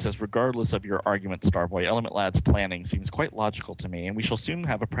Brainy says, regardless of your argument, Starboy, Element Lad's planning seems quite logical to me, and we shall soon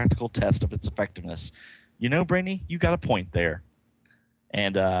have a practical test of its effectiveness. You know, Brainy, you got a point there.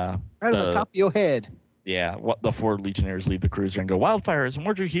 And right on the top of your head. Yeah, the 4 Legionnaires leave the cruiser and go, Wildfire, is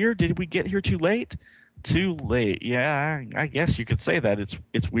Mordru here? Did we get here too late? Too late. Yeah, I guess you could say that.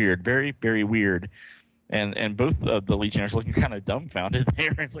 It's weird. Very, very weird. And both of the Legionnaires looking kind of dumbfounded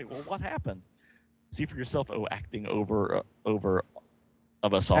there. It's like, well, what happened? See for yourself. Oh, acting over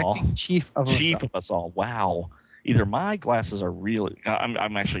of us all. Acting chief of us all. Wow. either my glasses are really.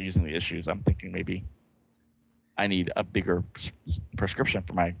 I'm actually using the issues. I'm thinking maybe I need a bigger prescription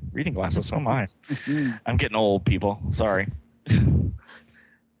for my reading glasses. So am I. I'm getting old, people. Sorry.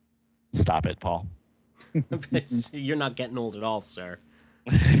 Stop it, Paul. You're not getting old at all, sir.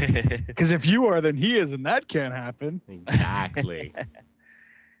 Because if you are, then he is, and that can't happen. Exactly.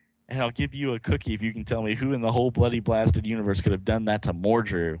 And I'll give you a cookie if you can tell me who in the whole bloody blasted universe could have done that to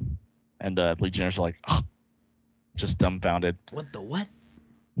Mordru. And Legionnaires are like, oh, just dumbfounded. What the what?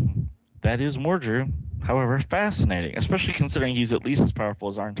 That is Mordru. However, fascinating, especially considering he's at least as powerful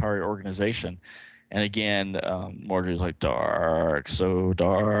as our entire organization. And again, Mordru's like, dark, so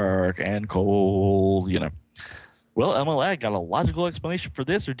dark and cold, you know. Well, Lag got a logical explanation for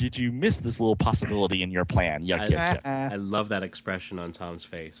this, or did you miss this little possibility in your plan? Yuck, yuck, yuck. I love that expression on Tom's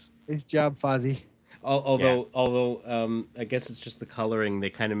face. Nice job, Fozzie. Although, I guess it's just the coloring. They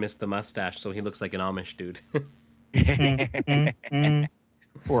kind of missed the mustache, so he looks like an Amish dude.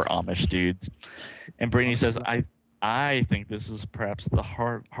 Poor Amish dudes. And Brainy says, I think this is perhaps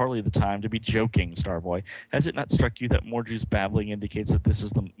hardly the time to be joking, Starboy. Has it not struck you that Mordru's babbling indicates that this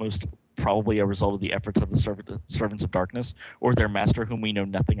is the most probably a result of the efforts of the servants of darkness, or their master whom we know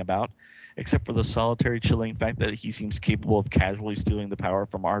nothing about, except for the solitary chilling fact that he seems capable of casually stealing the power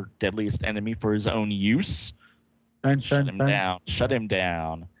from our deadliest enemy for his own use? Shut him down. Shut him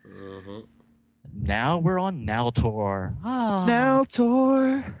down. Mm-hmm. Now we're on Naltor.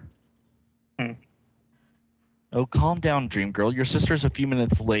 Naltor. Oh, calm down, Dream Girl. Your sister's a few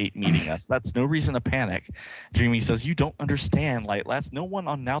minutes late meeting us. That's no reason to panic. Dreamy says, you don't understand, Lightlass. No one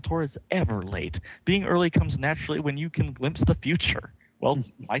on Naltor is ever late. Being early comes naturally when you can glimpse the future. Well,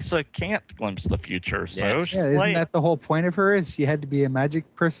 Misa can't glimpse the future, so Yes. she's Isn't late. that the whole point of her? Is she had to be a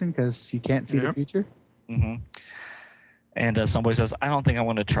magic person because she can't see the future? Mm-hmm. And somebody says, I don't think I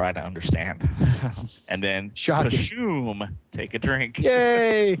want to try to understand. And then, Shocking. Pashoom, take a drink.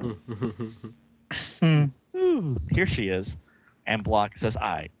 Yay! Ooh, here she is. And Block says,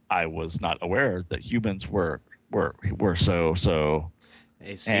 I was not aware that humans were so.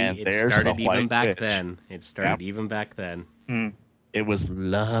 Hey, see, And it there's started the even white back witch. then. It started even back then. It was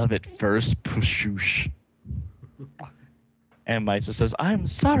love at first, Pushoosh. And Misa says, I'm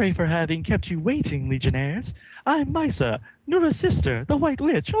sorry for having kept you waiting, Legionnaires. I'm Misa, Nura's sister, the White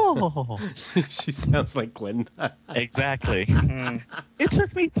Witch. Oh, She sounds like Glinda. exactly. It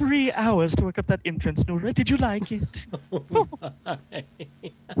took me 3 hours to work up that entrance, Nura. Did you like it?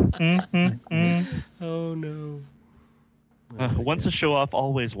 Oh no. Once a show off,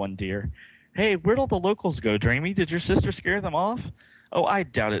 always one, dear. Hey, where'd all the locals go, Dreamy? Did your sister scare them off? Oh, I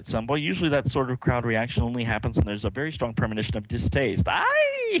doubt it, son boy. Usually that sort of crowd reaction only happens when there's a very strong premonition of distaste.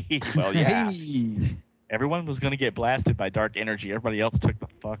 Aye! Well, yeah. Hey. Everyone was going to get blasted by dark energy. Everybody else took the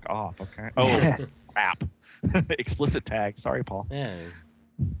fuck off, okay? Oh, crap. Explicit tag. Sorry, Paul. Yeah.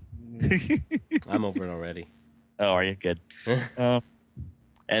 I'm over it already. Oh, are you? Good. And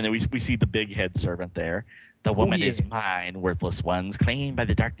then we see the big head servant there. The woman is mine, worthless ones, claimed by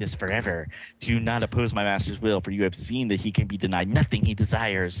the darkness forever. Do not oppose my master's will, for you have seen that he can be denied nothing he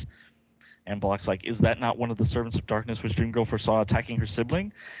desires. And Block's like, is that not one of the servants of darkness which Dreamgirl foresaw attacking her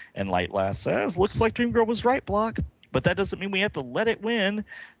sibling? And Lightlass says, looks like Dreamgirl was right, Block. But that doesn't mean we have to let it win.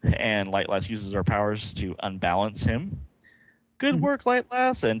 And Lightlass uses her powers to unbalance him. Good work,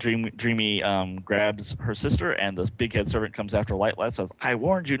 Lightlass. And Dreamy grabs her sister, and the big head servant comes after Lightlass, says, I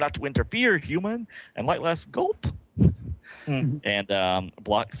warned you not to interfere, human. And Lightlass, gulp. And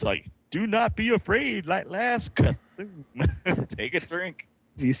Block's like, do not be afraid, Lightlass. Take a drink.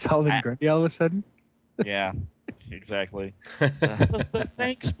 Is he Solomon Grundy all of a sudden? Yeah, exactly.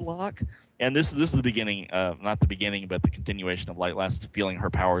 Thanks, Block. And this is the beginning, not the beginning, but the continuation of Lightlass feeling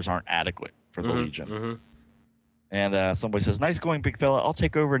her powers aren't adequate for the Legion. Mm-hmm. And somebody says, nice going, big fella. I'll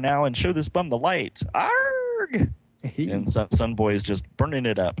take over now and show this bum the light. Arg! Hey. And Sunboy is just burning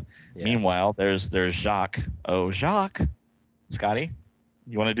it up. Yeah. Meanwhile, there's Jacques. Oh, Jacques. Scotty,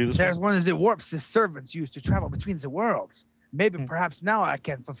 you want to do this There's one? one as it warps the servants used to travel between the worlds. Maybe perhaps now I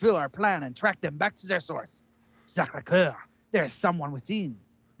can fulfill our plan and track them back to their source. Sacre-Cœur, there is someone within.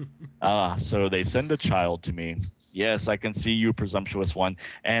 Ah, so they send a child to me. Yes, I can see you, presumptuous one,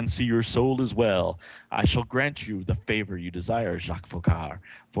 and see your soul as well. I shall grant you the favor you desire, Jacques Faucard,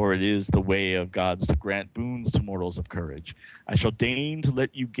 for it is the way of gods to grant boons to mortals of courage. I shall deign to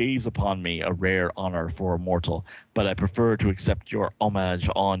let you gaze upon me, a rare honor for a mortal, but I prefer to accept your homage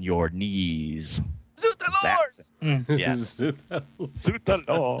on your knees. Zaps. Yes. Suit the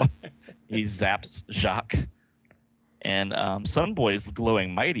law. He zaps Jacques. And Sunboy is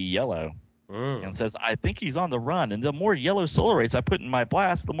glowing mighty yellow. And says, I think he's on the run. And the more yellow solar rays I put in my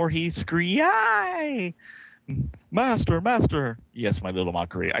blast, the more he scree. Master, master. Yes, my little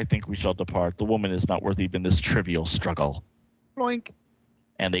mockery. I think we shall depart. The woman is not worth even this trivial struggle. Ploink.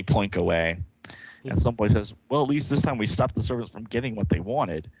 And they plink away. And some boy says, well, at least this time we stopped the servants from getting what they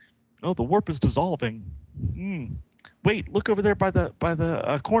wanted. Oh, the warp is dissolving. Wait, look over there by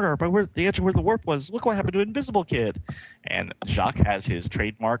the corner, by where the edge of where the warp was. Look what happened to Invisible Kid. And Jacques has his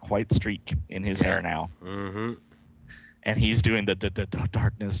trademark white streak in his hair now. Mm-hmm. And he's doing the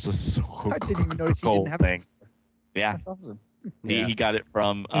darkness I didn't even notice he cold didn't have thing. Yeah, That's awesome. he got it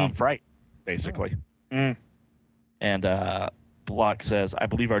from Fright, basically. And Block says, I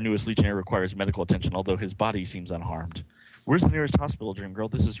believe our newest Legionnaire requires medical attention, although his body seems unharmed. Where's the nearest hospital, Dream Girl?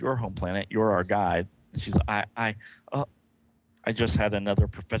 This is your home planet. You're our guide. And she's I just had another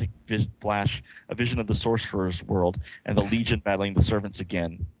prophetic flash, a vision of the sorcerer's world and the Legion battling the servants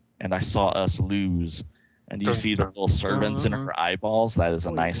again. And I saw us lose. And you see the little servants in her eyeballs. That is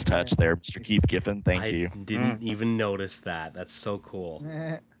a nice touch there, Mr. Keith Giffen. Thank you. I didn't even notice that. That's so cool.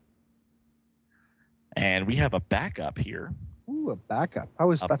 And we have a backup here. Ooh, a backup. I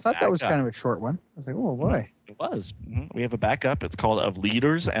thought that was kind of a short one. I was like, oh boy. It was. We have a backup. It's called Of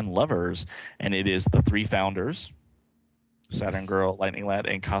Leaders and Lovers, and it is the three founders, Saturn Girl, Lightning Lad,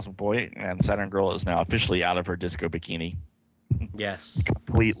 and Cosmic Boy. And Saturn Girl is now officially out of her disco bikini. Yes.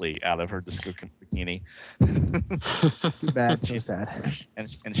 Completely out of her disco bikini. Too bad. So sad.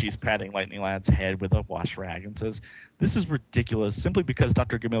 And she's patting Lightning Lad's head with a wash rag and says, this is ridiculous, simply because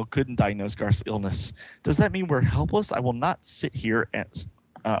Dr. Gamil couldn't diagnose Garth's illness. Does that mean we're helpless? I will not sit here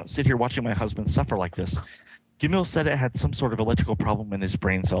watching my husband suffer like this. Gamil said it had some sort of electrical problem in his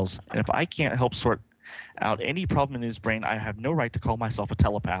brain cells, and if I can't help sort out any problem in his brain, I have no right to call myself a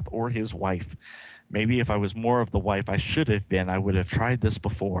telepath or his wife. Maybe if I was more of the wife I should have been, I would have tried this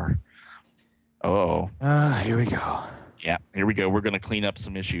before. Here we go. Yeah, here we go. We're going to clean up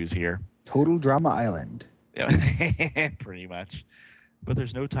some issues here. Total Drama Island. Yeah, pretty much. But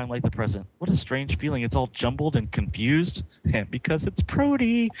there's no time like the present. What a strange feeling. It's all jumbled and confused. Because it's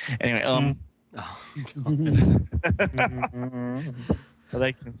Prody. Anyway, But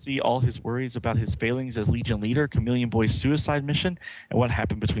I can see all his worries about his failings as Legion leader, Chameleon Boy's suicide mission, and what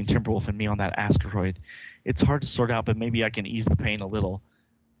happened between Timberwolf and me on that asteroid. It's hard to sort out, but maybe I can ease the pain a little.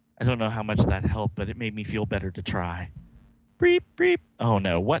 I don't know how much that helped, but it made me feel better to try. Breep, breep. Oh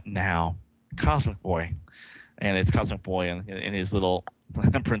no, what now? Cosmic Boy. And it's Cosmic Boy in his little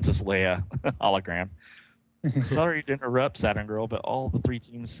Princess Leia hologram. Sorry to interrupt, Saturn Girl, but all the three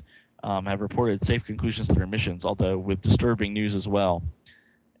teams have reported safe conclusions to their missions, although with disturbing news as well.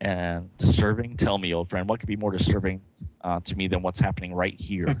 And disturbing? Tell me, old friend, what could be more disturbing to me than what's happening right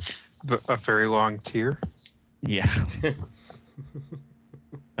here? A very long tear. Yeah.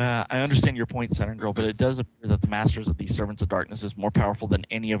 I understand your point, Saturn Girl, but it does appear that the masters of these servants of darkness is more powerful than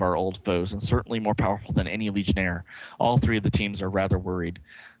any of our old foes, and certainly more powerful than any Legionnaire. All three of the teams are rather worried.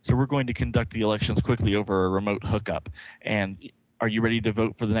 So we're going to conduct the elections quickly over a remote hookup. And are you ready to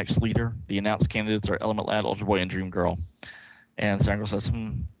vote for the next leader? The announced candidates are Element Lad, Ultra Boy, and Dream Girl. And Saturn Girl says,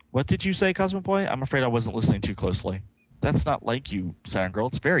 what did you say, Cosmic Boy? I'm afraid I wasn't listening too closely. That's not like you, Saturn Girl.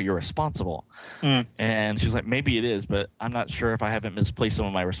 It's very irresponsible. And she's like, maybe it is, but I'm not sure if I haven't misplaced some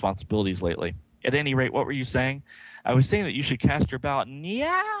of my responsibilities lately. At any rate, what were you saying? I was saying that you should cast your ballot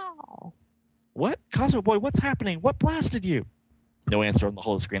now. What? Cosmic Boy, what's happening? What blasted you? No answer on the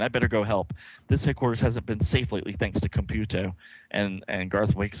whole screen. I better go help. This headquarters hasn't been safe lately thanks to Computo. And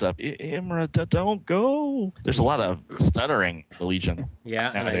Garth wakes up. Imra, don't go. There's a lot of stuttering in the Legion.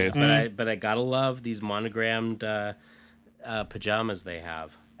 Yeah, but I gotta love these monogrammed pajamas they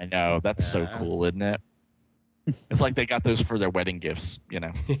have. I know. That's so cool, isn't it? It's like they got those for their wedding gifts, you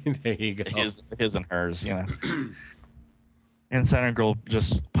know. There you go. His and hers, you know. And Saturn Girl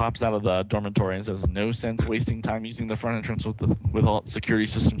just pops out of the dormitory and says, no sense wasting time using the front entrance with all security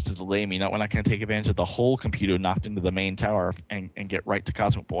systems to delay me, not when I can take advantage of the whole computer knocked into the main tower and get right to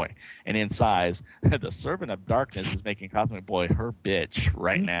Cosmic Boy. And inside, the Servant of Darkness is making Cosmic Boy her bitch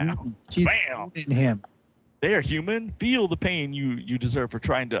right now. She's Bam! in him. They are human. Feel the pain you deserve for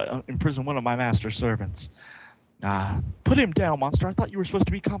trying to imprison one of my master servants. Put him down, monster. I thought you were supposed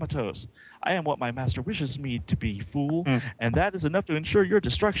to be comatose. I am what my master wishes me to be, fool. And that is enough to ensure your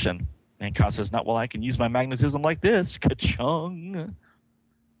destruction. And Ka says, not while I can use my magnetism like this. Ka-chung.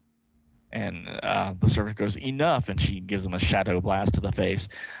 And the servant goes, enough. And she gives him a shadow blast to the face.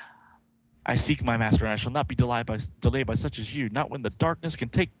 I seek my master, and I shall not be delayed by such as you. Not when the darkness can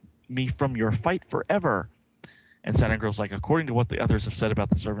take me from your fight forever. And Saturn Girl's like, according to what the others have said about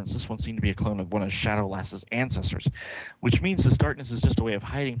the servants, this one seemed to be a clone of one of Shadowlass's ancestors, which means this darkness is just a way of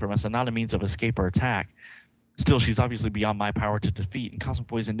hiding from us and not a means of escape or attack. Still, she's obviously beyond my power to defeat, and Cosmic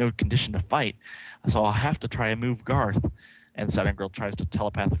Boy's in no condition to fight, so I'll have to try and move Garth. And Saturn Girl tries to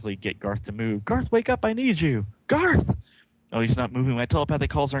telepathically get Garth to move. Garth, wake up! I need you, Garth. Oh, he's not moving. My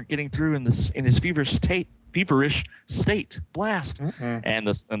telepathic calls aren't getting through in his feverish state. Blast! And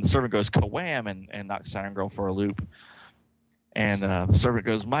the servant goes ka-wham and knocks Saturn Girl for a loop. And the servant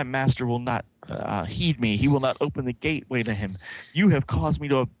goes, my master will not heed me. He will not open the gateway to him. You have caused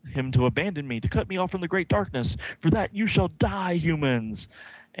him to abandon me, to cut me off from the great darkness. For that you shall die, humans.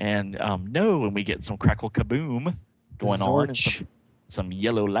 And no, and we get some crackle kaboom going on. And some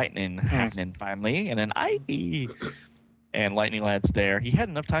yellow lightning happening finally. And an eye. And Lightning Lad's there. He had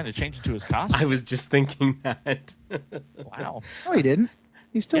enough time to change into his costume. I was just thinking that. Wow. No, he didn't.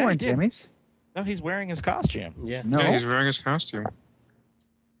 He's still Yeah, wearing he did. jammies. No, he's wearing his costume. Yeah. No. Yeah, he's wearing his costume.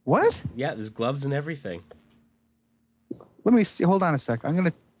 What? Yeah, there's gloves and everything. Let me see. Hold on a sec. I'm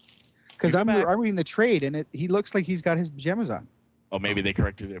gonna, because You go I'm back. reading the trade, and he looks like he's got his pajamas on. Oh, maybe they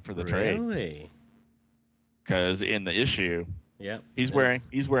corrected it for the trade. Really? Because in the issue, Yep. he's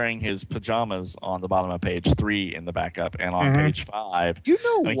wearing his pajamas on the bottom of page 3 in the backup, and on page 5, You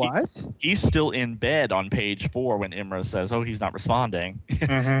know Like what? he's still in bed on page 4 when Imra says, "Oh, he's not responding,"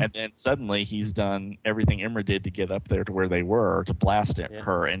 and then suddenly he's done everything Imra did to get up there to where they were to blast Yeah.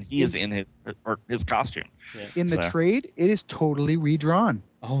 her, and he is in his costume. In the So- trade, it is totally redrawn.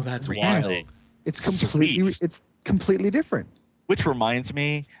 Oh, that's Really? wild. It's completely Sweet. it's completely different. Which reminds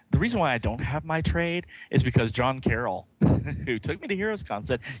me, the reason why I don't have my trade is because John Carroll, who took me to HeroesCon,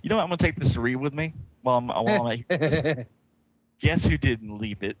 said, "You know what? I'm going to take this to read with me while I'm at Heroes." Guess who didn't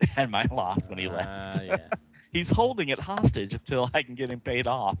leave it at my loft when he left? Yeah. He's holding it hostage until I can get him paid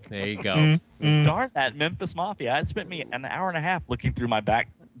off. There you go. Darn that Memphis Mafia. It spent me an hour and a half looking through my back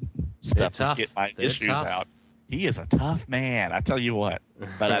stuff to tough. get my They're issues tough. out. He is a tough man, I tell you what.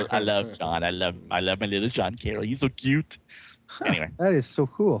 But I love John. I love my little John Carroll. He's so cute. Anyway, That is so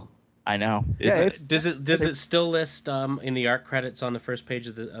cool. I know. Yeah, it's Does it still list in the art credits on the first page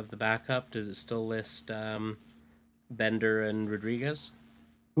of the backup? Does it still list Bender and Rodriguez?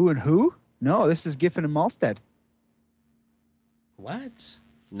 who and who? No, this is Giffen and Malstead. What?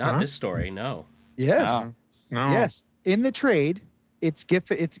 Not Huh? this story. No. Yes, Oh. No. yes. In the trade, it's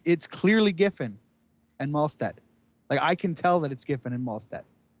Giffen. It's clearly Giffen and Malstead. Like I can tell that it's Giffen and Malstead.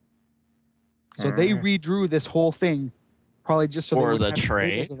 So they redrew this whole thing, probably just so they For wouldn't the have to pay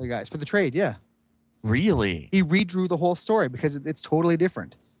trade? those other guys for the trade. Yeah, Really? he redrew the whole story because it's totally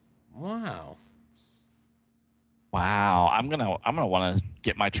different. Wow. Wow. I'm gonna want to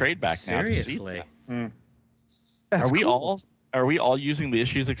get my trade back now. to see Seriously. that. That's Are we cool. all using the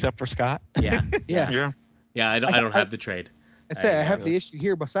issues except for Scott? Yeah. Yeah. Yeah. Yeah. I don't have the trade. I said I have Yeah. the issue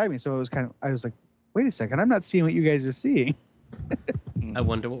here beside me, so it was I was like, wait a second, I'm not seeing what you guys are seeing. I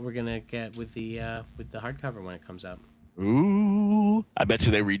wonder what we're gonna get with the hardcover when it comes out. Ooh. I bet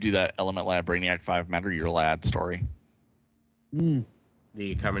you they redo that Element Lab Brainiac 5 Matter Your Lad story.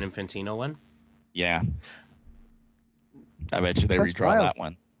 The Carmen Infantino one. Yeah. I bet you they That's redraw wild. that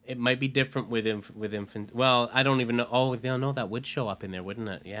one. It might be different with infant. Well, I don't even know. Oh, no, that would show up in there, wouldn't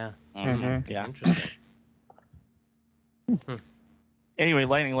it? Yeah. Yeah. Interesting. Anyway,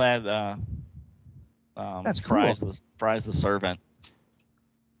 Lightning Lad That's cool. fries the servant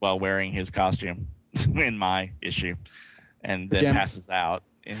while wearing his costume in my issue, and then Pajamas. passes out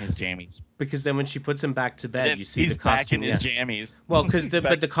in his jammies. Because then when she puts him back to bed, Then you see he's the costume. back in his yeah. jammies. Well, because He's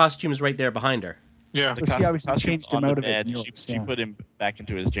back- the costume's right there behind her. Yeah. the So she obviously costume's changed on him the out of it bed. in She yours, yeah. put him back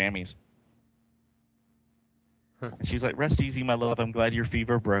into his jammies. And she's like, "Rest easy, my love. I'm glad your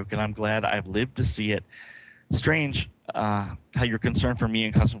fever broke, and I'm glad I've lived to see it. Strange how your concern for me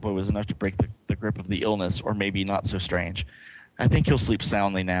and Cosmic Boy was enough to break the grip of the illness, or maybe not so strange. I think he'll sleep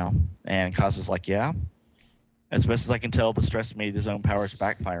soundly now." And Cos is like, "Yeah." As best as I can tell, the stress made his own powers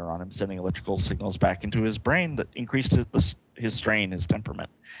backfire on him, sending electrical signals back into his brain that increased his strain, his temperament,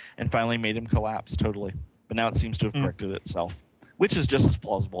 and finally made him collapse totally. But now it seems to have corrected itself, which is just as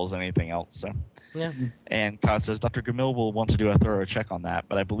plausible as anything else. So. Yeah. And Kaz says, "Dr. Gamil will want to do a thorough check on that,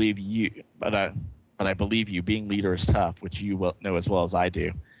 but I believe you. But I believe you. Being leader is tough, which you know as well as I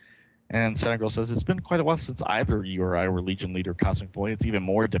do." And Saturn Girl says, "It's been quite a while since either you or I were Legion leader, Cosmic Boy. It's even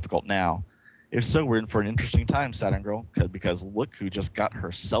more difficult now. If so, we're in for an interesting time, Saturn Girl, because look who just got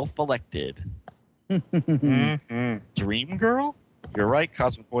herself elected. Dream Girl? You're right,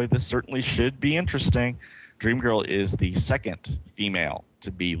 Cosmic Boy. This certainly should be interesting. Dream Girl is the second female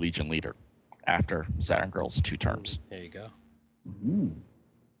to be Legion leader after Saturn Girl's 2 terms. There you go.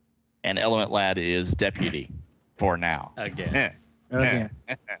 And Element Lad is deputy for now. Again. Okay.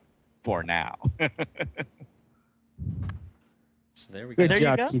 For now. So there we go. Good There you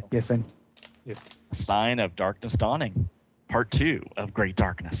job, go. Keith Giffen. Yeah. Sign of Darkness Dawning, Part 2 of Great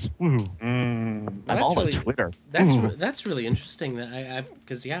Darkness. Woo. I'm That's all really- on Twitter. That's really interesting. That I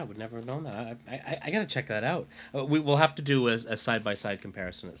because I would never have known that. I gotta check that out. We'll have to do a side by side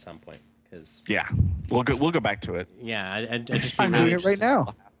comparison at some point because Yeah, we'll go back to it. yeah, I just be I'm really doing it right interested.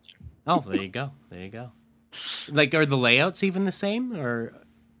 now. Oh, there you go. There you go. Like, are the layouts even the same or?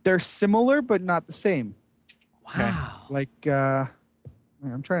 They're similar, but not the same. Wow. Like,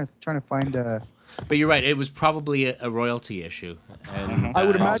 I'm trying to find. But you're right. It was probably a royalty issue. And I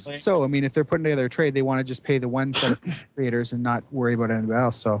would Probably. imagine so. I mean, if they're putting together a trade, they want to just pay the one set of creators and not worry about anybody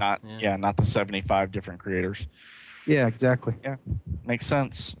else. So, Not the 75 different creators. yeah, exactly. Makes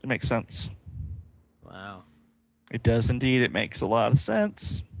sense. It makes sense. Wow. It does indeed. It makes a lot of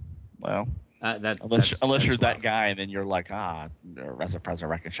sense. Well, unless That's you're that wild. guy, and then you're like,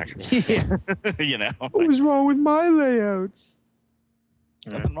 resurrection check. Yeah. You know, What was wrong with my layouts?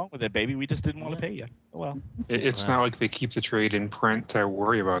 nothing wrong with it, baby. We just didn't want to pay you. Oh, well, It's not like they keep the trade in print to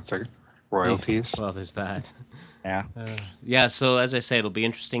worry about the royalties. Well, there's that. yeah. Yeah. So as I say, it'll be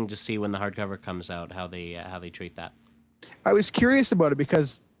interesting to see when the hardcover comes out how they treat that. I was curious about it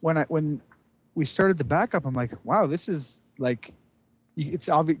because when we started the backup, I'm like, wow, this is like, it's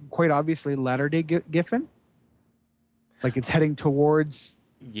quite obviously latter day Giffen. Like it's heading towards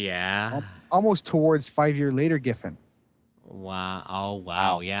Yeah. almost towards 5 year later Giffen. Wow. Oh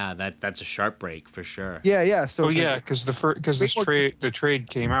wow. Yeah. That's a sharp break for sure. Yeah, yeah. So Oh it's yeah, like, because the trade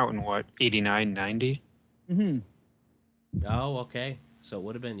came out in what 89, 90. Oh, okay. So it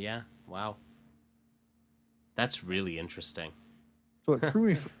would have been, yeah. Wow. That's really interesting. so it threw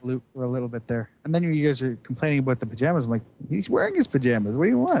me for a loop for a little bit there. And then you guys are complaining about the pajamas. I'm like, he's wearing his pajamas. What do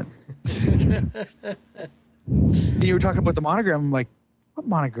you want? And you were talking about the monogram. I'm like, what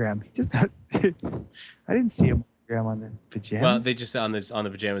monogram? He just I didn't see a monogram on the pajamas. Well, they just on the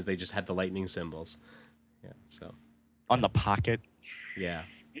pajamas they just had the lightning symbols. Yeah. So On the pocket. yeah.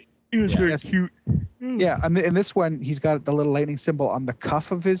 It was very Yes. cute. Yeah, and in this one, he's got the little lightning symbol on the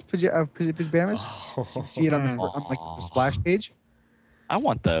cuff of his pajamas. You can see it on on like the splash page. I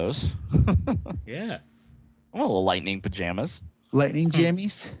want those. Yeah. I want little lightning pajamas. Lightning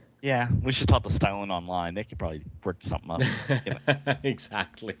jammies. Yeah, we should talk to Styling Online. They could probably work something up.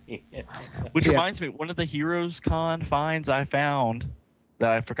 Exactly. Which Yeah. reminds me, one of the Heroes Con finds I found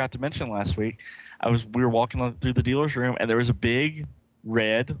that I forgot to mention last week. We were walking through the dealer's room, and there was a big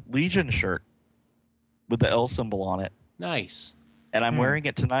red Legion shirt with the L symbol on it, Nice. and I'm wearing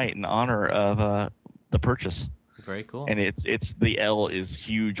it tonight in honor of the purchase. Very cool. And it's the L is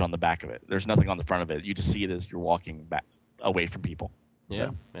huge on the back of it. There's nothing on the front of it. You just see it as you're walking back away from people. yeah.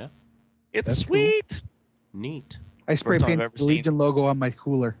 So Yeah. it's That's cool. sweet. Neat. I spray First time I've painted ever the seen- Legion logo on my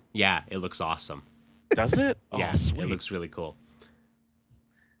cooler. Yeah. It looks awesome. Does it? Yeah. Oh, sweet. It looks really cool.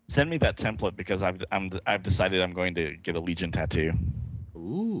 Send me that template because I've decided I'm going to get a Legion tattoo.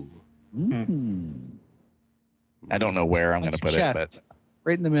 Ooh. I don't know where I'm On going to your put chest, it,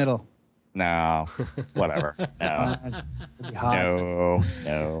 right in the middle. but no, whatever. No, It'd be hot.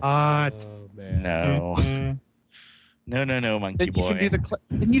 no, Hot. no, no, monkey Then you boy. can do the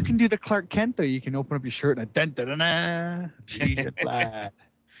then you can do the Clark Kent though. You can open up your shirt and a dun dun dun dun. Legion flag.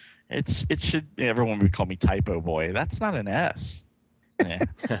 It should everyone would call me Typo Boy. That's not an S. Yeah.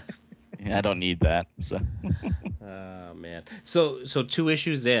 Yeah, I don't need that. So Oh man. So 2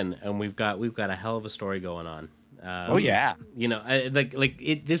 issues in, and we've got a hell of a story going on. oh yeah, You know,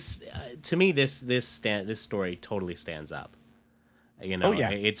 this to me this story totally stands up. You know, Oh, yeah.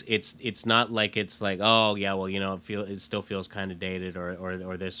 it's not like it's like, oh yeah, well, you know, it still feels kind of dated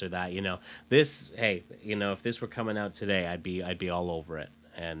or this or that. You know, this, hey, you know, if this were coming out today, I'd be all over it.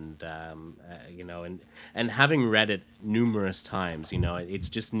 And you know, and having read it numerous times, you know, it's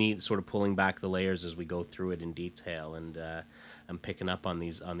just neat sort of pulling back the layers as we go through it in detail, and I'm picking up on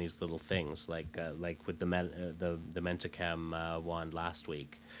these little things like with the Mentacam wand last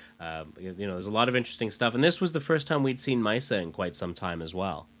week. You know, there's a lot of interesting stuff, and this was the first time we'd seen Misa in quite some time as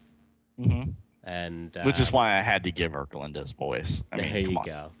well. Mhm. And which is why I had to give Urkeland his voice. I mean, there come you on.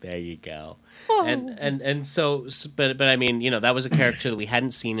 go. There you go. And so, but I mean, you know, that was a character that we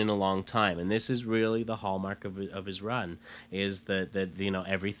hadn't seen in a long time, and this is really the hallmark of his run, is that you know,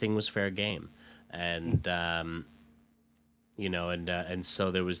 everything was fair game, and you know, and so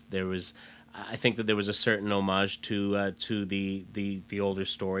there was. I think that there was a certain homage to the older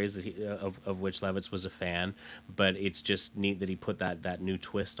stories that of which Levitz was a fan, but it's just neat that he put that new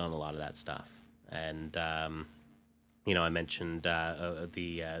twist on a lot of that stuff. And you know, I mentioned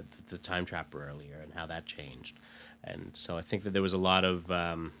the time trapper earlier and how that changed, and so I think that there was a lot of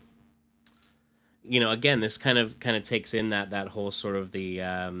you know, again, this kind of takes in that whole sort of the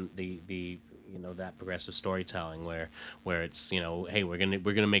that progressive storytelling where it's, hey, we're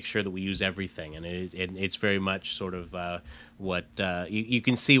gonna make sure that we use everything, and it's very much sort of what you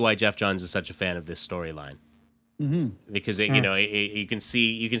can see why Jeff Johns is such a fan of this storyline. Because you can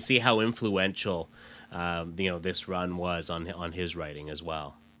see how influential this run was on his writing as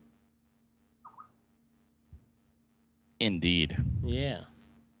well. Indeed. Yeah.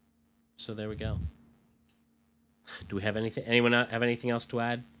 So there we go. Do we have anything? Anyone have anything else to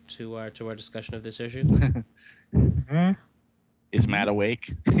add to our discussion of this issue? Is Matt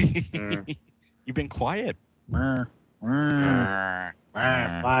awake? You've been quiet. Fire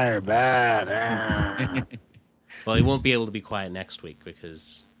bad. Well, he won't be able to be quiet next week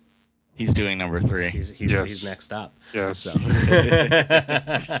because he's doing number 3. He's next up. Yes. So.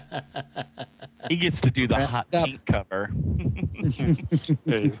 He gets to do the hot pink cover.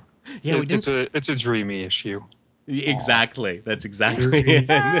 Hey, Yeah, it's a dreamy issue. Exactly. That's exactly it.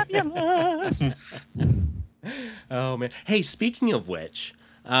 Oh man. Hey, speaking of which,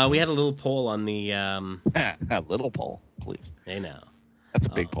 we had a little poll on the A little poll, please. Hey now. That's a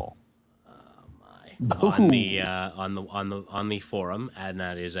big poll. On the forum, and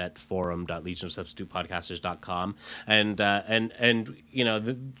that is at forum.legionofsubstitutepodcasters.com. And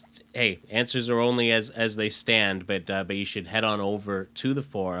hey, answers are only as they stand, but you should head on over to the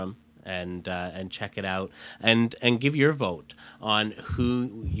forum and check it out and give your vote on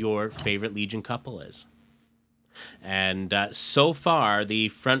who your favorite Legion couple is. And so far, the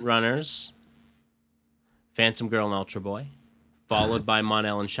front runners, Phantom Girl and Ultra Boy, followed by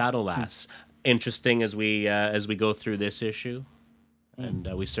Mon-El and Shadowlass. Interesting as we go through this issue,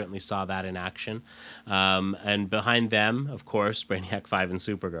 and we certainly saw that in action. And behind them, of course, Brainiac 5 and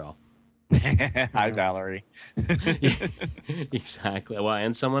Supergirl. Hi, Valerie. Exactly. Well,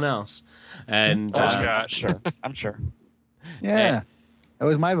 and someone else. And I'm sure. Yeah, that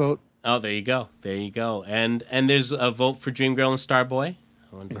was my vote. oh, there you go. And there's a vote for Dream Girl and Starboy.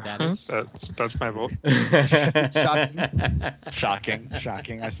 I wonder what that is. That's my vote. Shocking.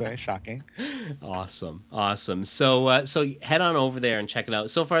 I say shocking. Awesome. So head on over there and check it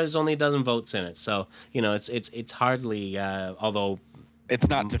out. So far, there's only a dozen votes in it. So it's hardly although it's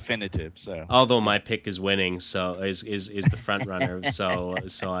not definitive. So although my pick is winning, so is the front runner. so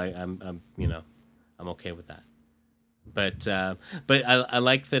I'm okay with that. But I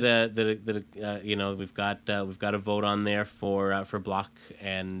like that we've got a vote on there for Block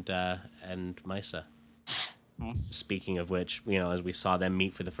and Misa. Speaking of which, as we saw them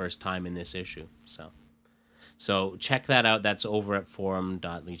meet for the first time in this issue, so check that out. That's over at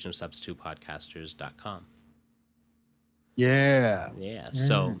forum.legionofsubstitutepodcasters.com. Yeah.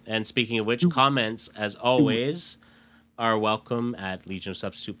 So, and speaking of which, comments as always are welcome at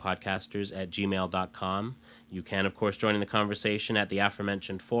legionofsubstitutepodcasters@gmail.com. You can, of course, join in the conversation at the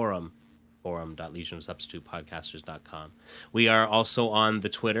aforementioned forum.legionofsubstitutepodcasters.com. We are also on the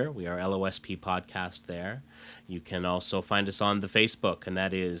Twitter. We are LOSP Podcast there. You can also find us on the Facebook, and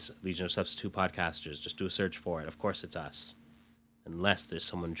that is Legion of Substitute Podcasters. Just do a search for it. Of course, it's us. Unless there's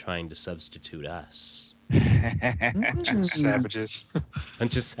someone trying to substitute us. Savages.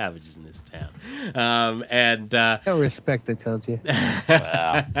 Bunch of savages in this town. No respect, I tells you.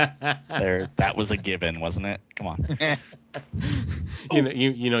 Wow. That was a given, wasn't it? Come on.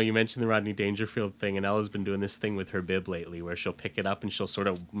 You mentioned the Rodney Dangerfield thing, and Ella's been doing this thing with her bib lately, where she'll pick it up and she'll sort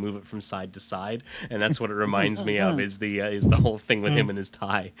of move it from side to side, and that's what it reminds me of is the whole thing with him and his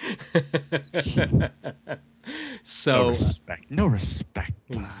tie. So no respect.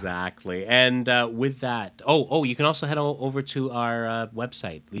 Exactly. And with that, you can also head over to our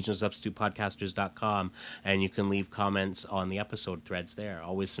website, legionofsubstitutepodcasters.com, and you can leave comments on the episode threads there.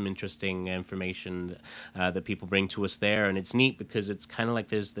 Always some interesting information that people bring to us there, and it's neat because it's kind of like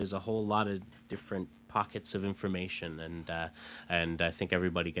there's a whole lot of different pockets of information, and I think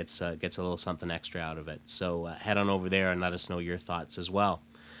everybody gets a little something extra out of it. So head on over there and let us know your thoughts as well.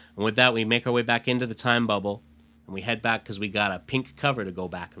 And with that, we make our way back into the time bubble, and we head back because we got a pink cover to go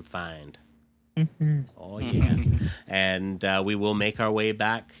back and find. Oh, yeah. And we will make our way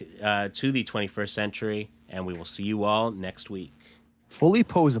back to the 21st century, and we will see you all next week. Fully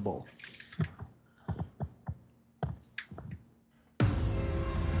posable.